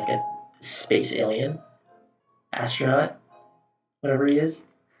 like a space alien, astronaut, whatever he is.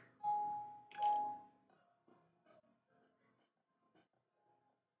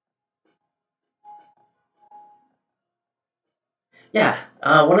 Yeah,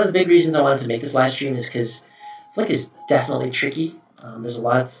 one of the big reasons I wanted to make this live stream is because Flick is definitely tricky. There's a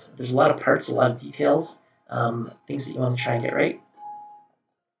lot of parts, a lot of details, things that you want to try and get right.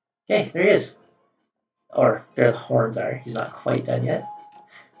 Okay, there he is. Or there the horns are. He's not quite done yet.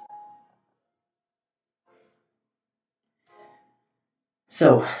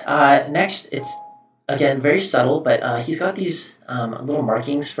 So next, it's again very subtle, but he's got these little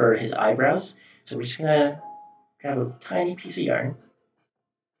markings for his eyebrows. So we're just gonna grab a tiny piece of yarn,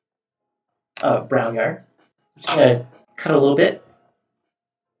 brown yarn. I'm just gonna cut a little bit,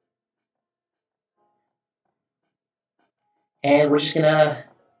 and we're just gonna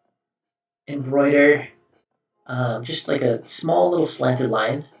embroider just like a small little slanted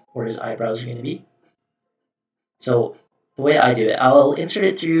line where his eyebrows are gonna be. So the way I do it, I'll insert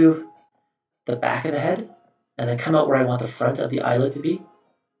it through the back of the head, and then come out where I want the front of the eyelid to be.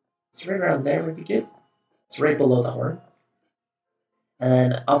 So right around there would be good. It's right below the horn. And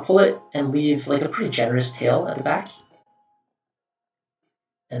then I'll pull it and leave like a pretty generous tail at the back.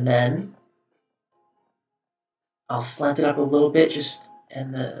 And then I'll slant it up a little bit just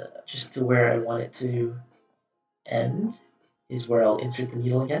to where I want it to end is where I'll insert the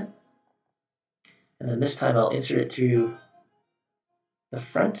needle again. And then this time I'll insert it through the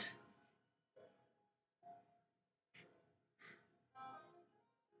front.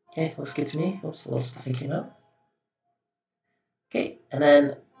 Okay, looks good to me. Oops, a little stuffing came out. Okay, and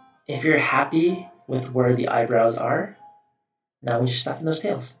then if you're happy with where the eyebrows are, now we just stuff in those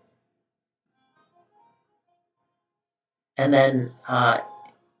tails. And then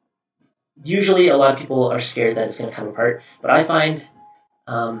usually a lot of people are scared that it's going to come apart, but I find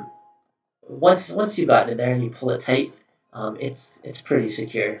um, once you've gotten it there and you pull it tight, it's pretty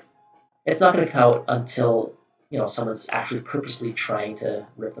secure. It's not going to come out until someone's actually purposely trying to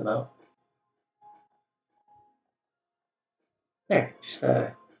rip them out. There, just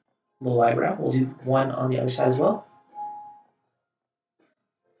a little eyebrow. We'll do one on the other side as well.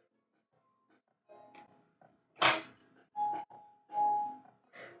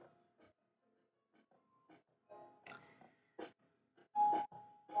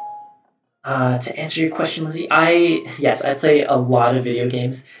 To answer your question, Lizzie, I play a lot of video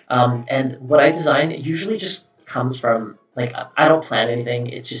games, and what I design usually just comes from like I don't plan anything.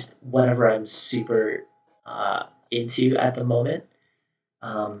 It's just whatever I'm super into at the moment.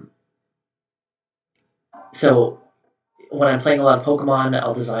 Um, so when I'm playing a lot of Pokemon,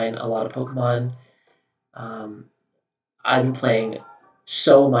 I'll design a lot of Pokemon. Um, I've been playing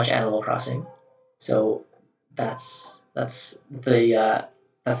so much Animal Crossing, so that's the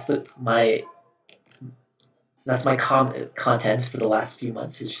that's the my that's my content for the last few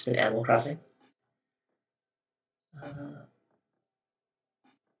months. It's just been Animal Crossing. Uh,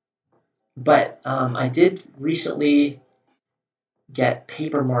 but I did recently get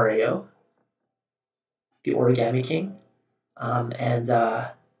Paper Mario, the Origami King, and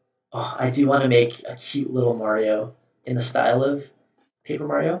I do want to make a cute little Mario in the style of Paper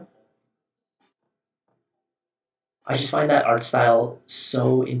Mario. I just find that art style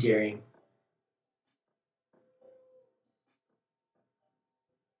so endearing.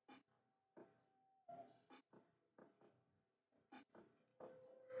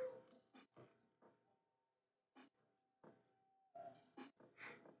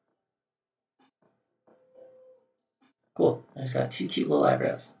 Cool. I just got two cute little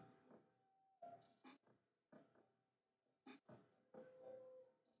eyebrows.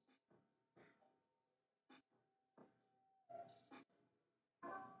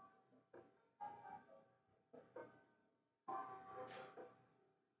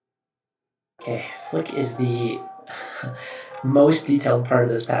 Okay, flick is the most detailed part of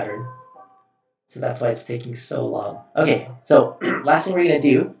this pattern. So that's why it's taking so long. Okay, so last thing we're gonna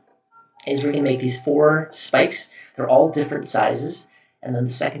do is we're gonna make these 4 spikes. They're all different sizes, and then the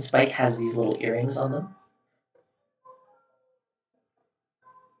second spike has these little earrings on them.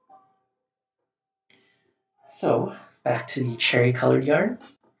 So back to the cherry colored yarn.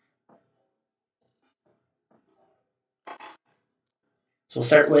 So we'll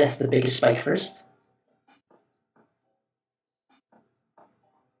start with the biggest spike first.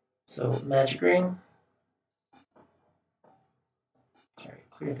 So magic ring. Sorry,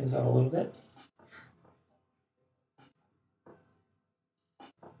 clear things out a little bit.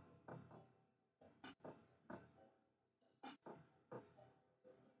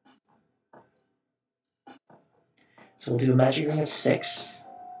 So we'll do a magic ring of 6.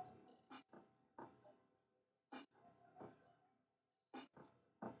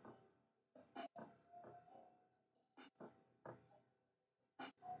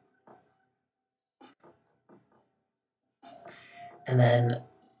 And then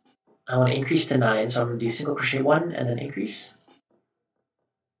I want to increase to 9, so I'm going to do single crochet 1 and then increase.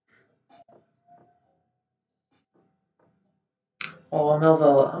 Oh,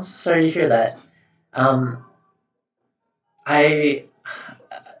 Melville, I'm so sorry to hear that. Um, I,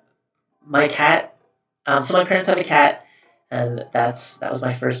 my cat, so my parents have a cat, and that was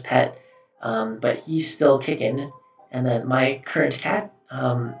my first pet, but he's still kicking. And then my current cat,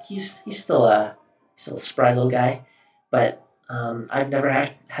 he's still a spry little guy, but I've never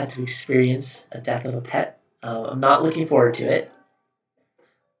had to experience a death of a pet. I'm not looking forward to it,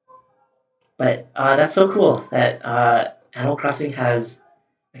 but that's so cool that Animal Crossing has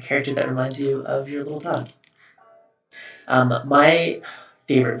a character that reminds you of your little dog. My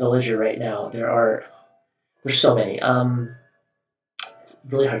favorite villager right now, there's so many. It's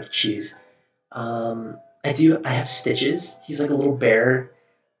really hard to choose. I have Stitches. He's like a little bear.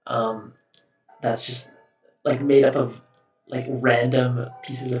 Um, that's just like made up of like random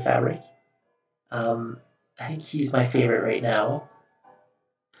pieces of fabric. Um, I think he's my favorite right now.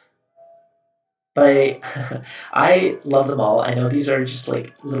 But I love them all. I know these are just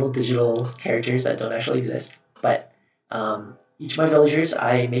like little digital characters that don't actually exist. But each of my villagers,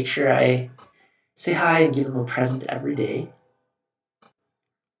 I make sure I say hi and give them a present every day.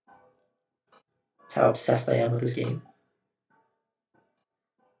 That's how obsessed I am with this game.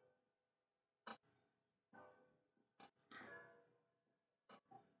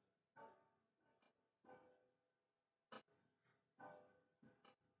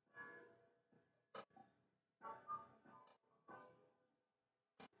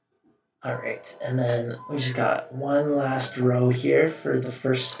 All right, and then we just got one last row here for the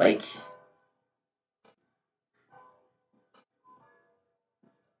first spike.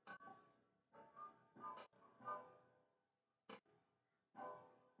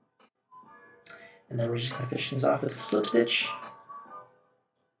 And then we're just gonna finish things off with a slip stitch.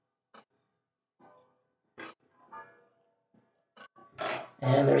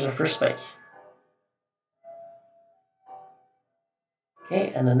 And there's our first spike.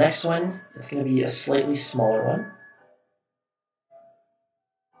 Okay, and the next one, it's gonna be a slightly smaller one.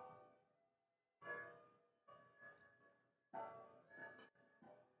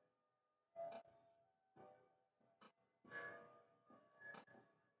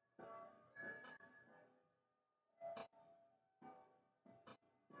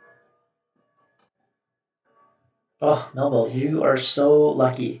 Oh, Melville, you are so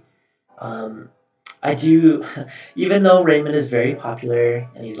lucky. Um, I do, even though Raymond is very popular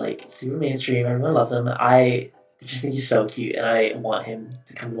and he's like super mainstream, everyone loves him, I just think he's so cute and I want him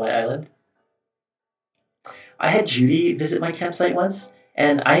to come to my island. I had Judy visit my campsite once,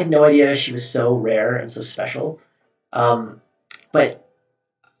 and I had no idea she was so rare and so special. Um, but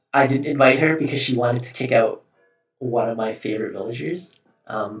I didn't invite her because she wanted to kick out one of my favorite villagers.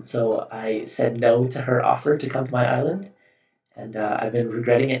 So I said no to her offer to come to my island, and I've been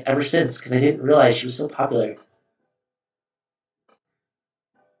regretting it ever since because I didn't realize she was so popular.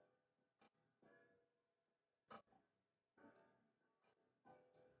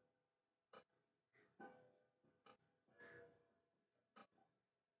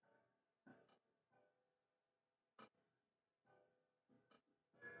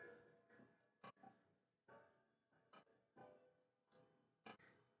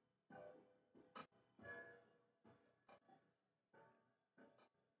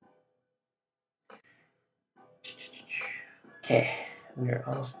 Okay, we're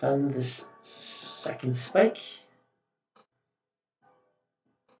almost done this second spike.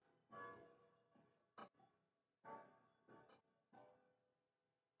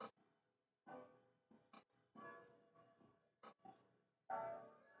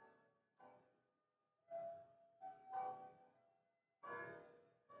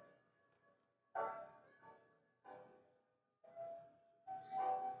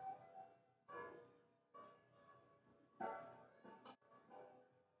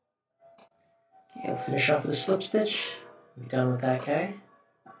 Okay, we'll finish off with a slip stitch. We're done with that guy.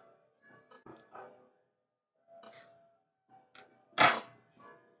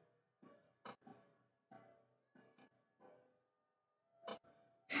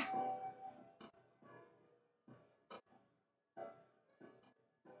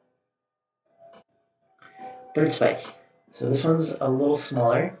 Third spike. So this one's a little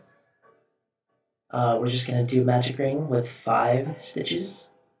smaller. We're just going to do a magic ring with 5 stitches.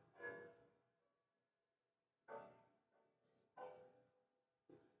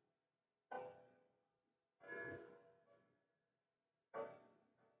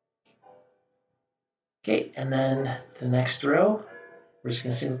 Okay, and then the next row, we're just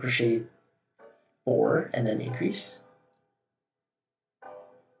going to single crochet 4 and then increase.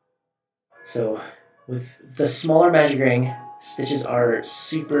 So with the smaller magic ring, stitches are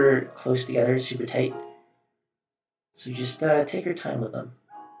super close together, super tight. So just take your time with them.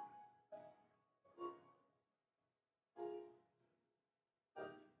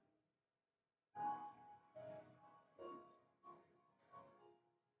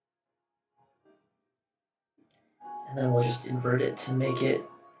 And then we'll just invert it to make it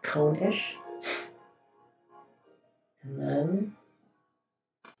cone-ish. And then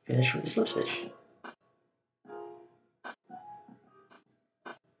finish with a slip stitch.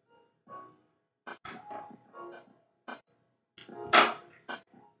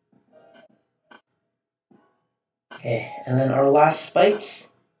 Okay, and then our last spike,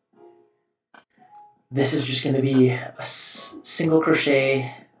 this is just going to be a single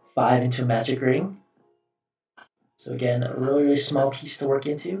crochet 5 into a magic ring. So again, a really, really small piece to work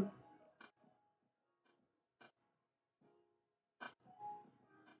into.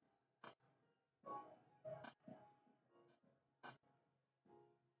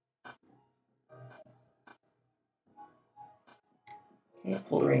 Okay,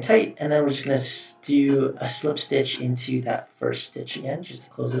 pull the ring tight, and then we're just going to do a slip stitch into that first stitch again, just to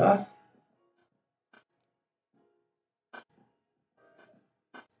close it off.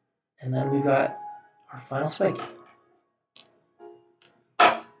 And then we've got our final spike.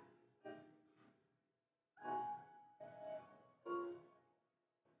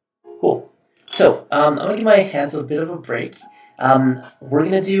 Cool. So I'm going to give my hands a bit of a break. We're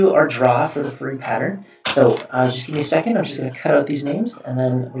going to do our draw for the free pattern. So just give me a second. I'm just going to cut out these names, and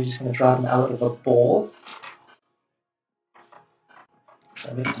then we're just going to draw them out of a bowl.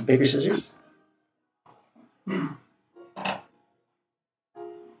 I'll make some bigger scissors.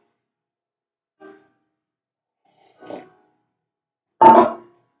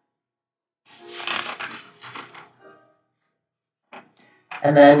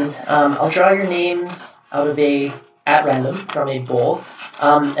 And then I'll draw your names out of at random from a bowl.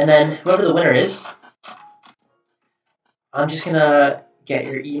 And then whoever the winner is, I'm just gonna get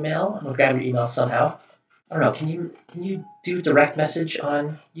your email. I'm gonna grab your email somehow. I don't know. Can you do direct message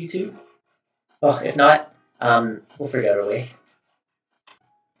on YouTube? Well, if not, we'll figure out a way.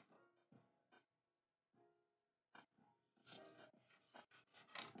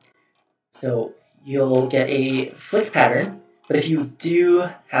 So you'll get a flick pattern, but if you do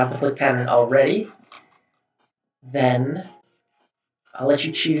have the flick pattern already, then I'll let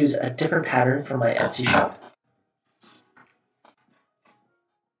you choose a different pattern from my Etsy shop.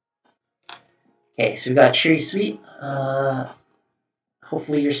 Okay, so we've got Cherry Sweet.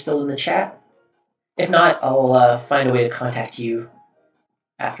 Hopefully you're still in the chat. If not, I'll find a way to contact you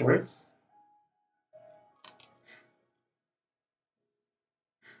afterwards.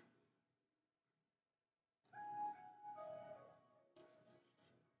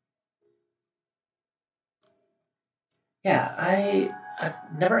 Yeah, I've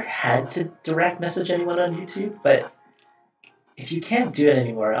never had to direct message anyone on YouTube, but if you can't do it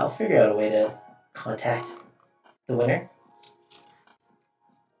anymore, I'll figure out a way to contact the winner.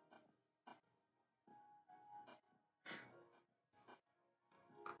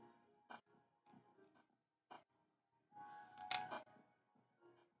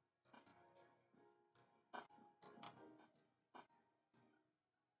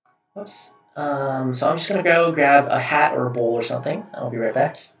 Oops. So I'm just gonna go grab a hat or a bowl or something. I'll be right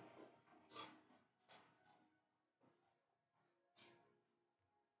back.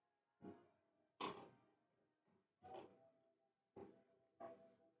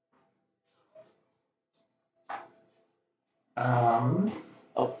 Oh,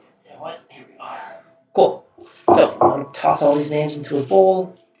 you know what? Here we go. Cool. So I'm going to toss all these names into a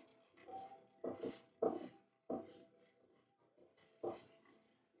bowl.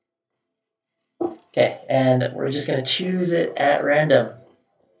 Okay, and we're just going to choose it at random.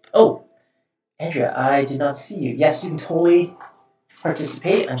 Oh, Andrea, I did not see you. Yes, you can totally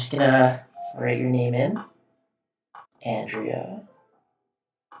participate. I'm just going to write your name in. Andrea.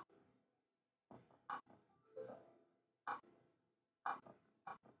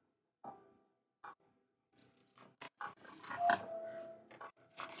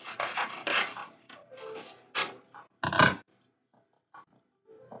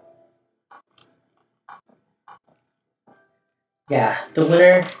 Yeah, the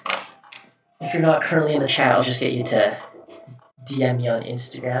winner, if you're not currently in the chat, I'll just get you to DM me on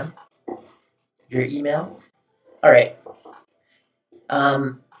Instagram, your email. All right.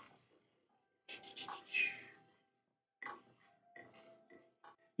 Um,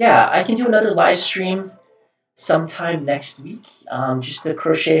 yeah, I can do another live stream sometime next week, just to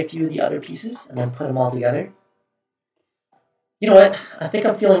crochet a few of the other pieces and then put them all together. You know what? I think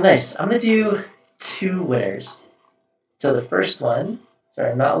I'm feeling nice. I'm going to do 2 winners. So the first one,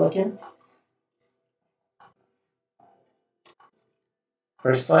 sorry, I'm not looking.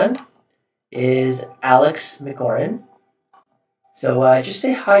 First one is Alex McGoran. So just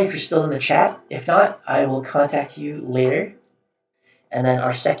say hi if you're still in the chat. If not, I will contact you later. And then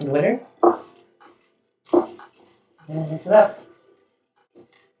our second winner, mix it up.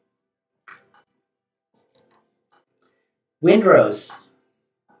 Windrose.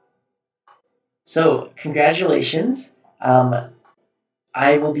 So congratulations.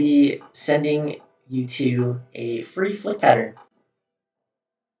 I will be sending you to a free flick pattern.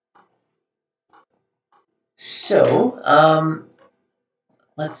 So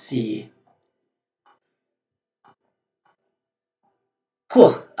let's see.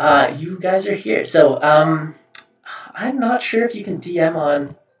 Cool. You guys are here. So I'm not sure if you can DM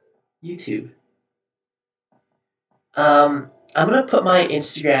on YouTube. I'm gonna put my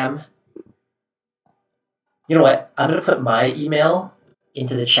Instagram. You know what? I'm gonna put my email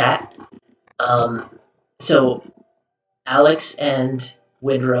into the chat. So Alex and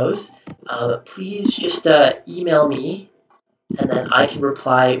Windrose, please just email me, and then I can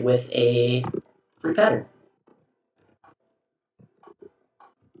reply with a free pattern.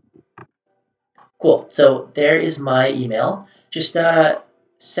 Cool. So there is my email. Just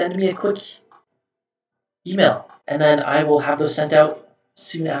send me a quick email, and then I will have those sent out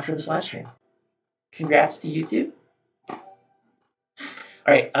soon after this live stream. Congrats to you too. All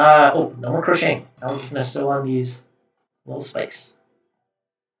right. Oh, no more crocheting. I'm just gonna sew on these little spikes.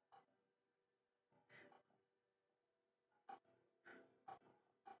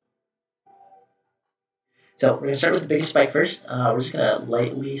 So we're gonna start with the biggest spike first. We're just gonna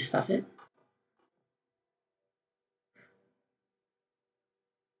lightly stuff it.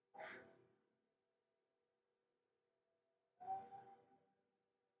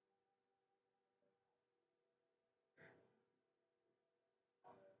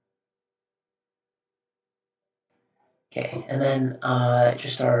 Okay, and then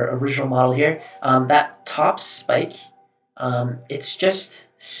just our original model here. That top spike, it's just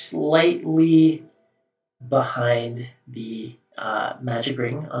slightly behind the magic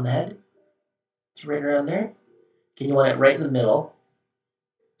ring on the head. It's right around there. Okay, you want it right in the middle.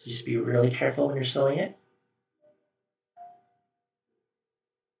 So just be really careful when you're sewing it.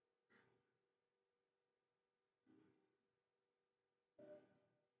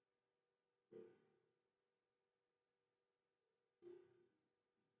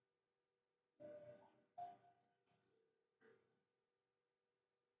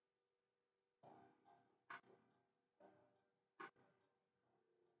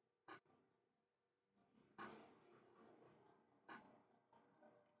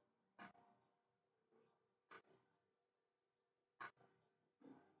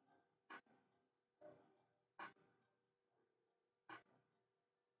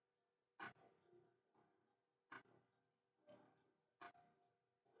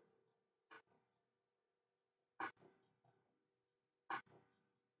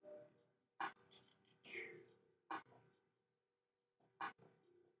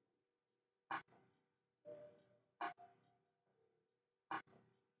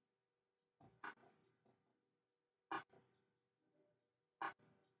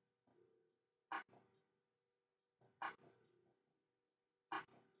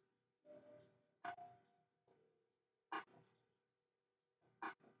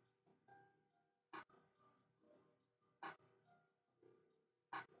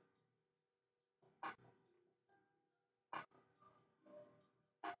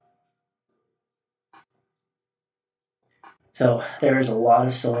 So there's a lot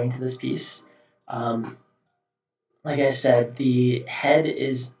of sewing to this piece. Like I said, the head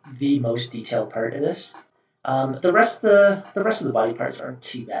is the most detailed part of this. The rest of the body parts aren't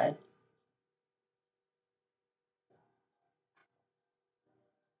too bad.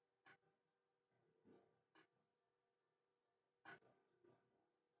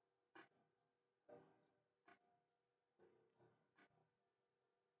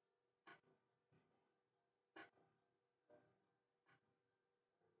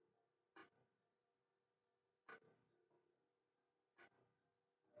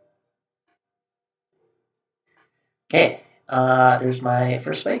 Okay, there's my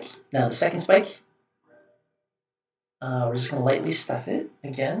first spike. Now the second spike, we're just gonna lightly stuff it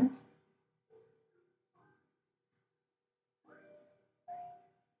again.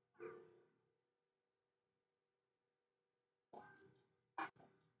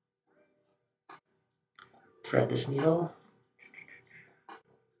 Thread this needle.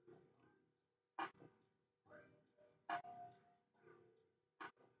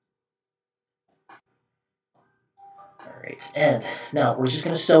 All right, and now we're just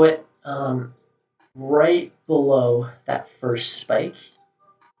gonna sew it right below that first spike.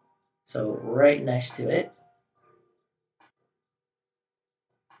 So right next to it.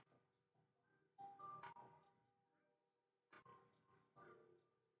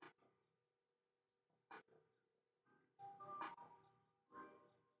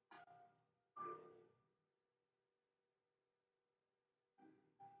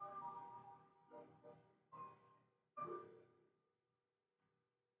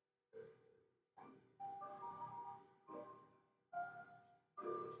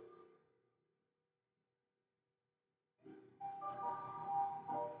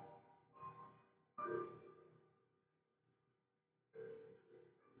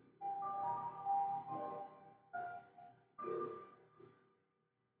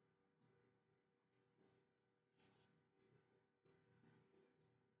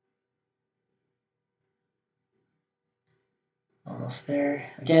 Almost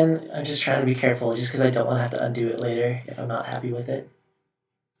there. Again, I'm just trying to be careful just because I don't want to have to undo it later if I'm not happy with it.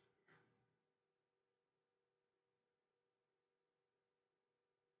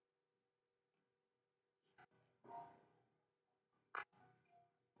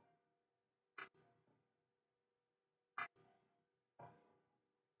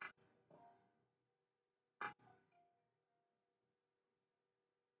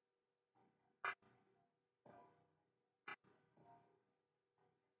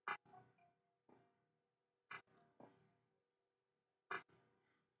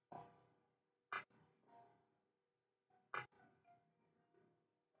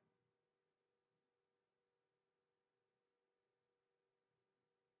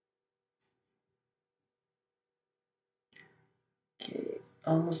 Okay,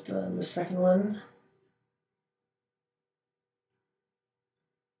 almost done the second one.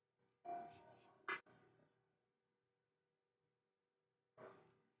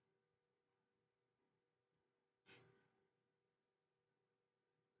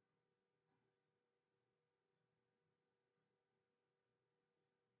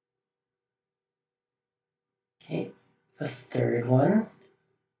 Okay, the third one.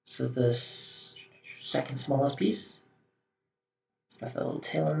 So this second smallest piece. Stuff that little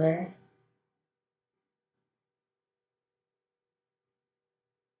tail in there.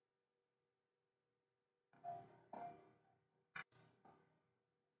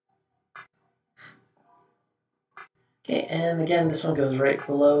 Okay, and again, this one goes right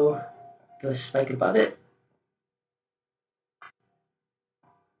below the spike above it.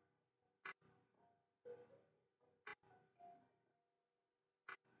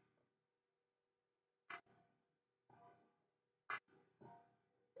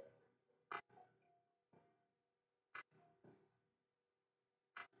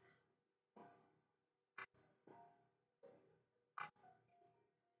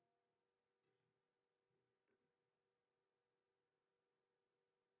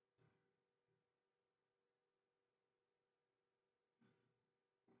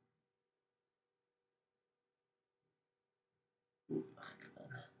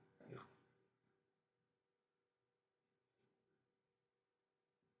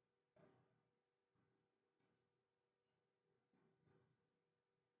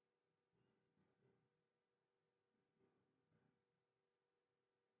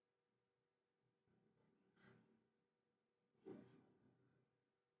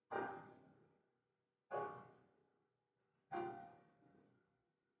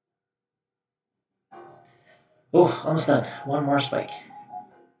 Oh, almost done. One more spike.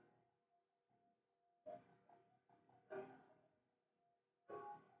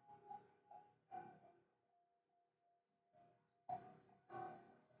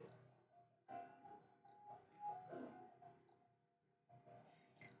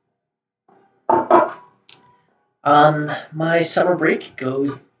 My summer break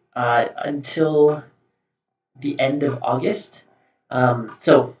goes until the end of August.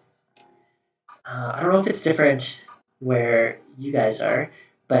 So I don't know if it's different where you guys are,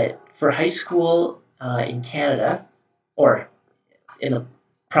 but for high school in Canada, or in the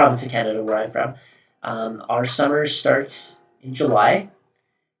province of Canada where I'm from, our summer starts in July,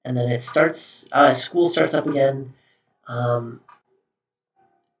 and then school starts up again um,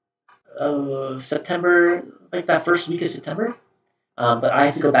 September, like that first week of September. But I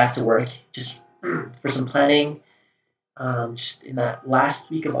have to go back to work just for some planning, just in that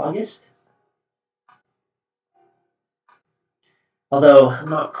last week of August. Although I'm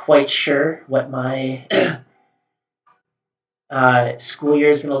not quite sure what my school year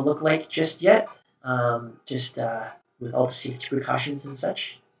is going to look like just yet, just with all the safety precautions and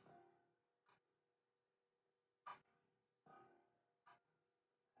such.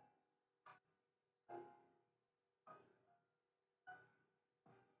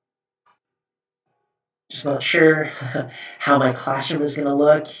 Just not sure how my classroom is going to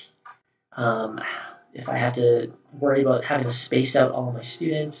look, um, if I have to worry about having to space out all of my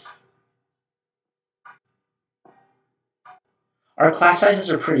students. Our class sizes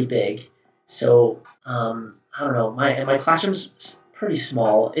are pretty big, so I don't know. My classroom's pretty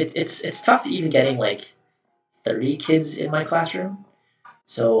small. It's tough even getting like 30 kids in my classroom.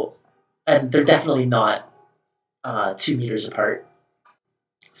 So, and they're definitely not 2 meters apart.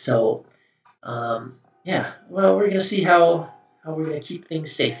 So, yeah. Well, we're gonna see how we're gonna keep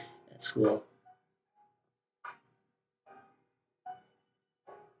things safe at school.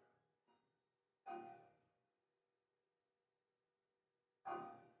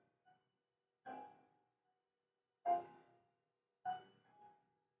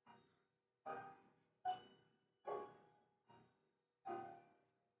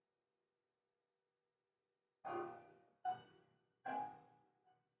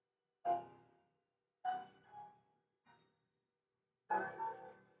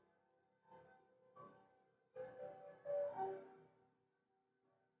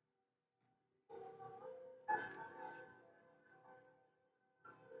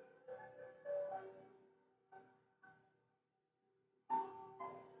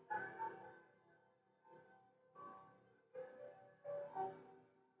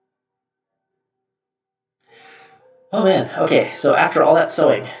 Oh man. Okay. So after all that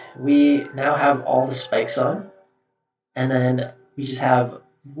sewing, we now have all the spikes on, and then we just have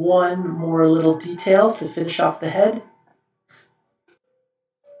one more little detail to finish off the head.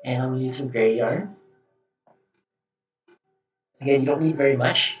 And I'm gonna need some gray yarn. Again, you don't need very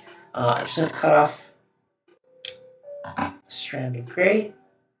much. I'm just gonna cut off a strand of gray,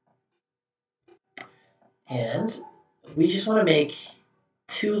 and we just want to make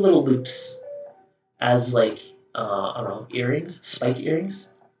two little loops as like I don't know, earrings, spike earrings.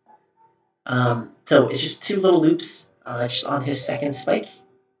 So it's just two little loops just on his second spike.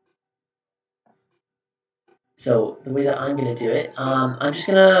 So the way that I'm gonna do it, I'm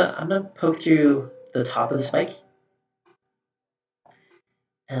gonna poke through the top of the spike,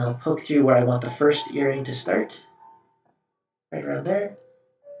 and I'll poke through where I want the first earring to start, right around there.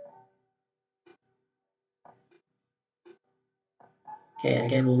 Okay, and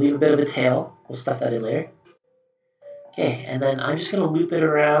again we'll leave a bit of a tail. We'll stuff that in later. Okay, and then I'm just gonna loop it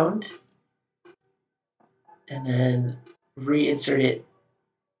around, and then reinsert it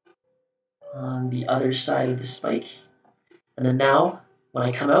on the other side of the spike. And then now, when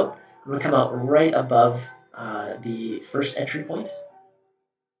I come out, I'm gonna come out right above the first entry point.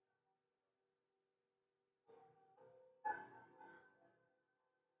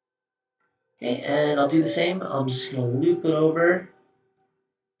 Okay, and I'll do the same. I'm just gonna loop it over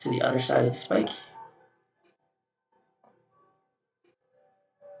to the other side of the spike.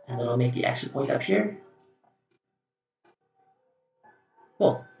 And then I'll make the exit point up here.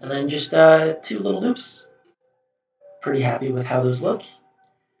 Cool. And then just two little loops. Pretty happy with how those look.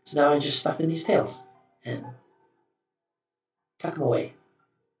 So now I just stuff in these tails and tuck them away.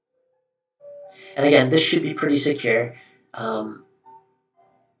 And again, this should be pretty secure. Um,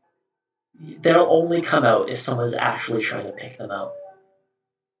 they'll only come out if someone's actually trying to pick them out.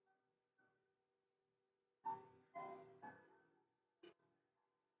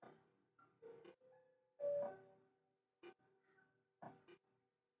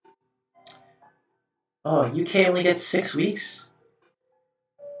 Oh, UK only gets 6 weeks?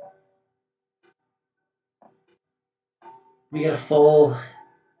 We get a full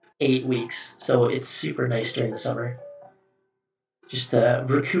 8 weeks, so it's super nice during the summer. Just to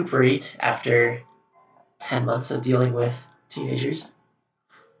recuperate after 10 months of dealing with teenagers.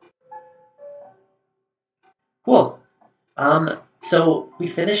 Cool. So we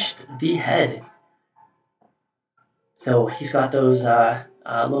finished the head. So he's got those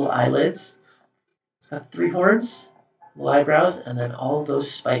little eyelids. He's got three horns, little eyebrows, and then all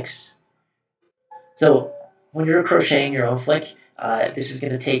those spikes. So when you're crocheting your own flick, this is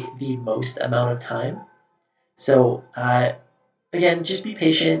going to take the most amount of time. So again, just be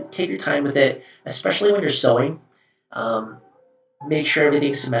patient, take your time with it, especially when you're sewing. Um, Make sure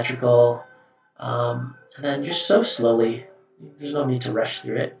everything's symmetrical, and then just sew slowly. There's no need to rush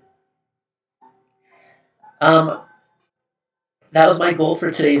through it. Um, that was my goal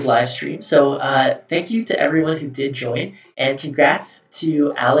for today's live stream. So thank you to everyone who did join, and congrats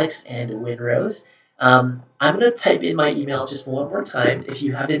to Alex and Winrose. I'm going to type in my email just one more time. If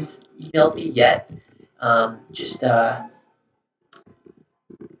you haven't emailed me yet, just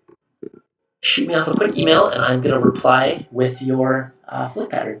shoot me off a quick email, and I'm going to reply with your flip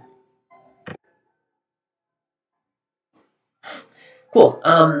pattern. Cool.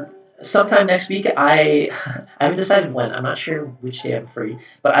 Sometime next week, I haven't decided when. I'm not sure which day I'm free,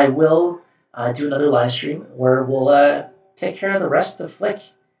 but I will do another live stream where we'll take care of the rest of Flick.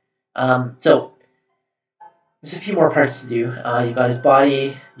 So there's a few more parts to do. You've got his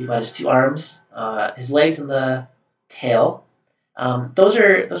body, you've got his two arms, his legs, and the tail. Those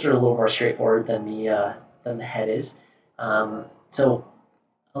are a little more straightforward than the head is. So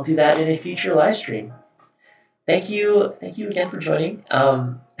I'll do that in a future live stream. Thank you again for joining.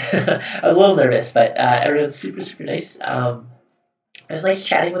 I was a little nervous, but everyone's super nice. It was nice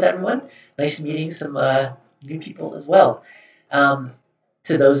chatting with everyone. Nice meeting some new people as well. Um,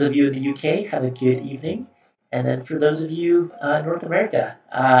 to those of you in the UK, have a good evening. And then for those of you North America,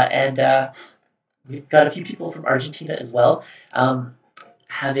 and we've got a few people from Argentina as well.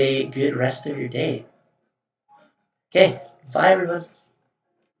 Have a good rest of your day. Okay, bye everyone.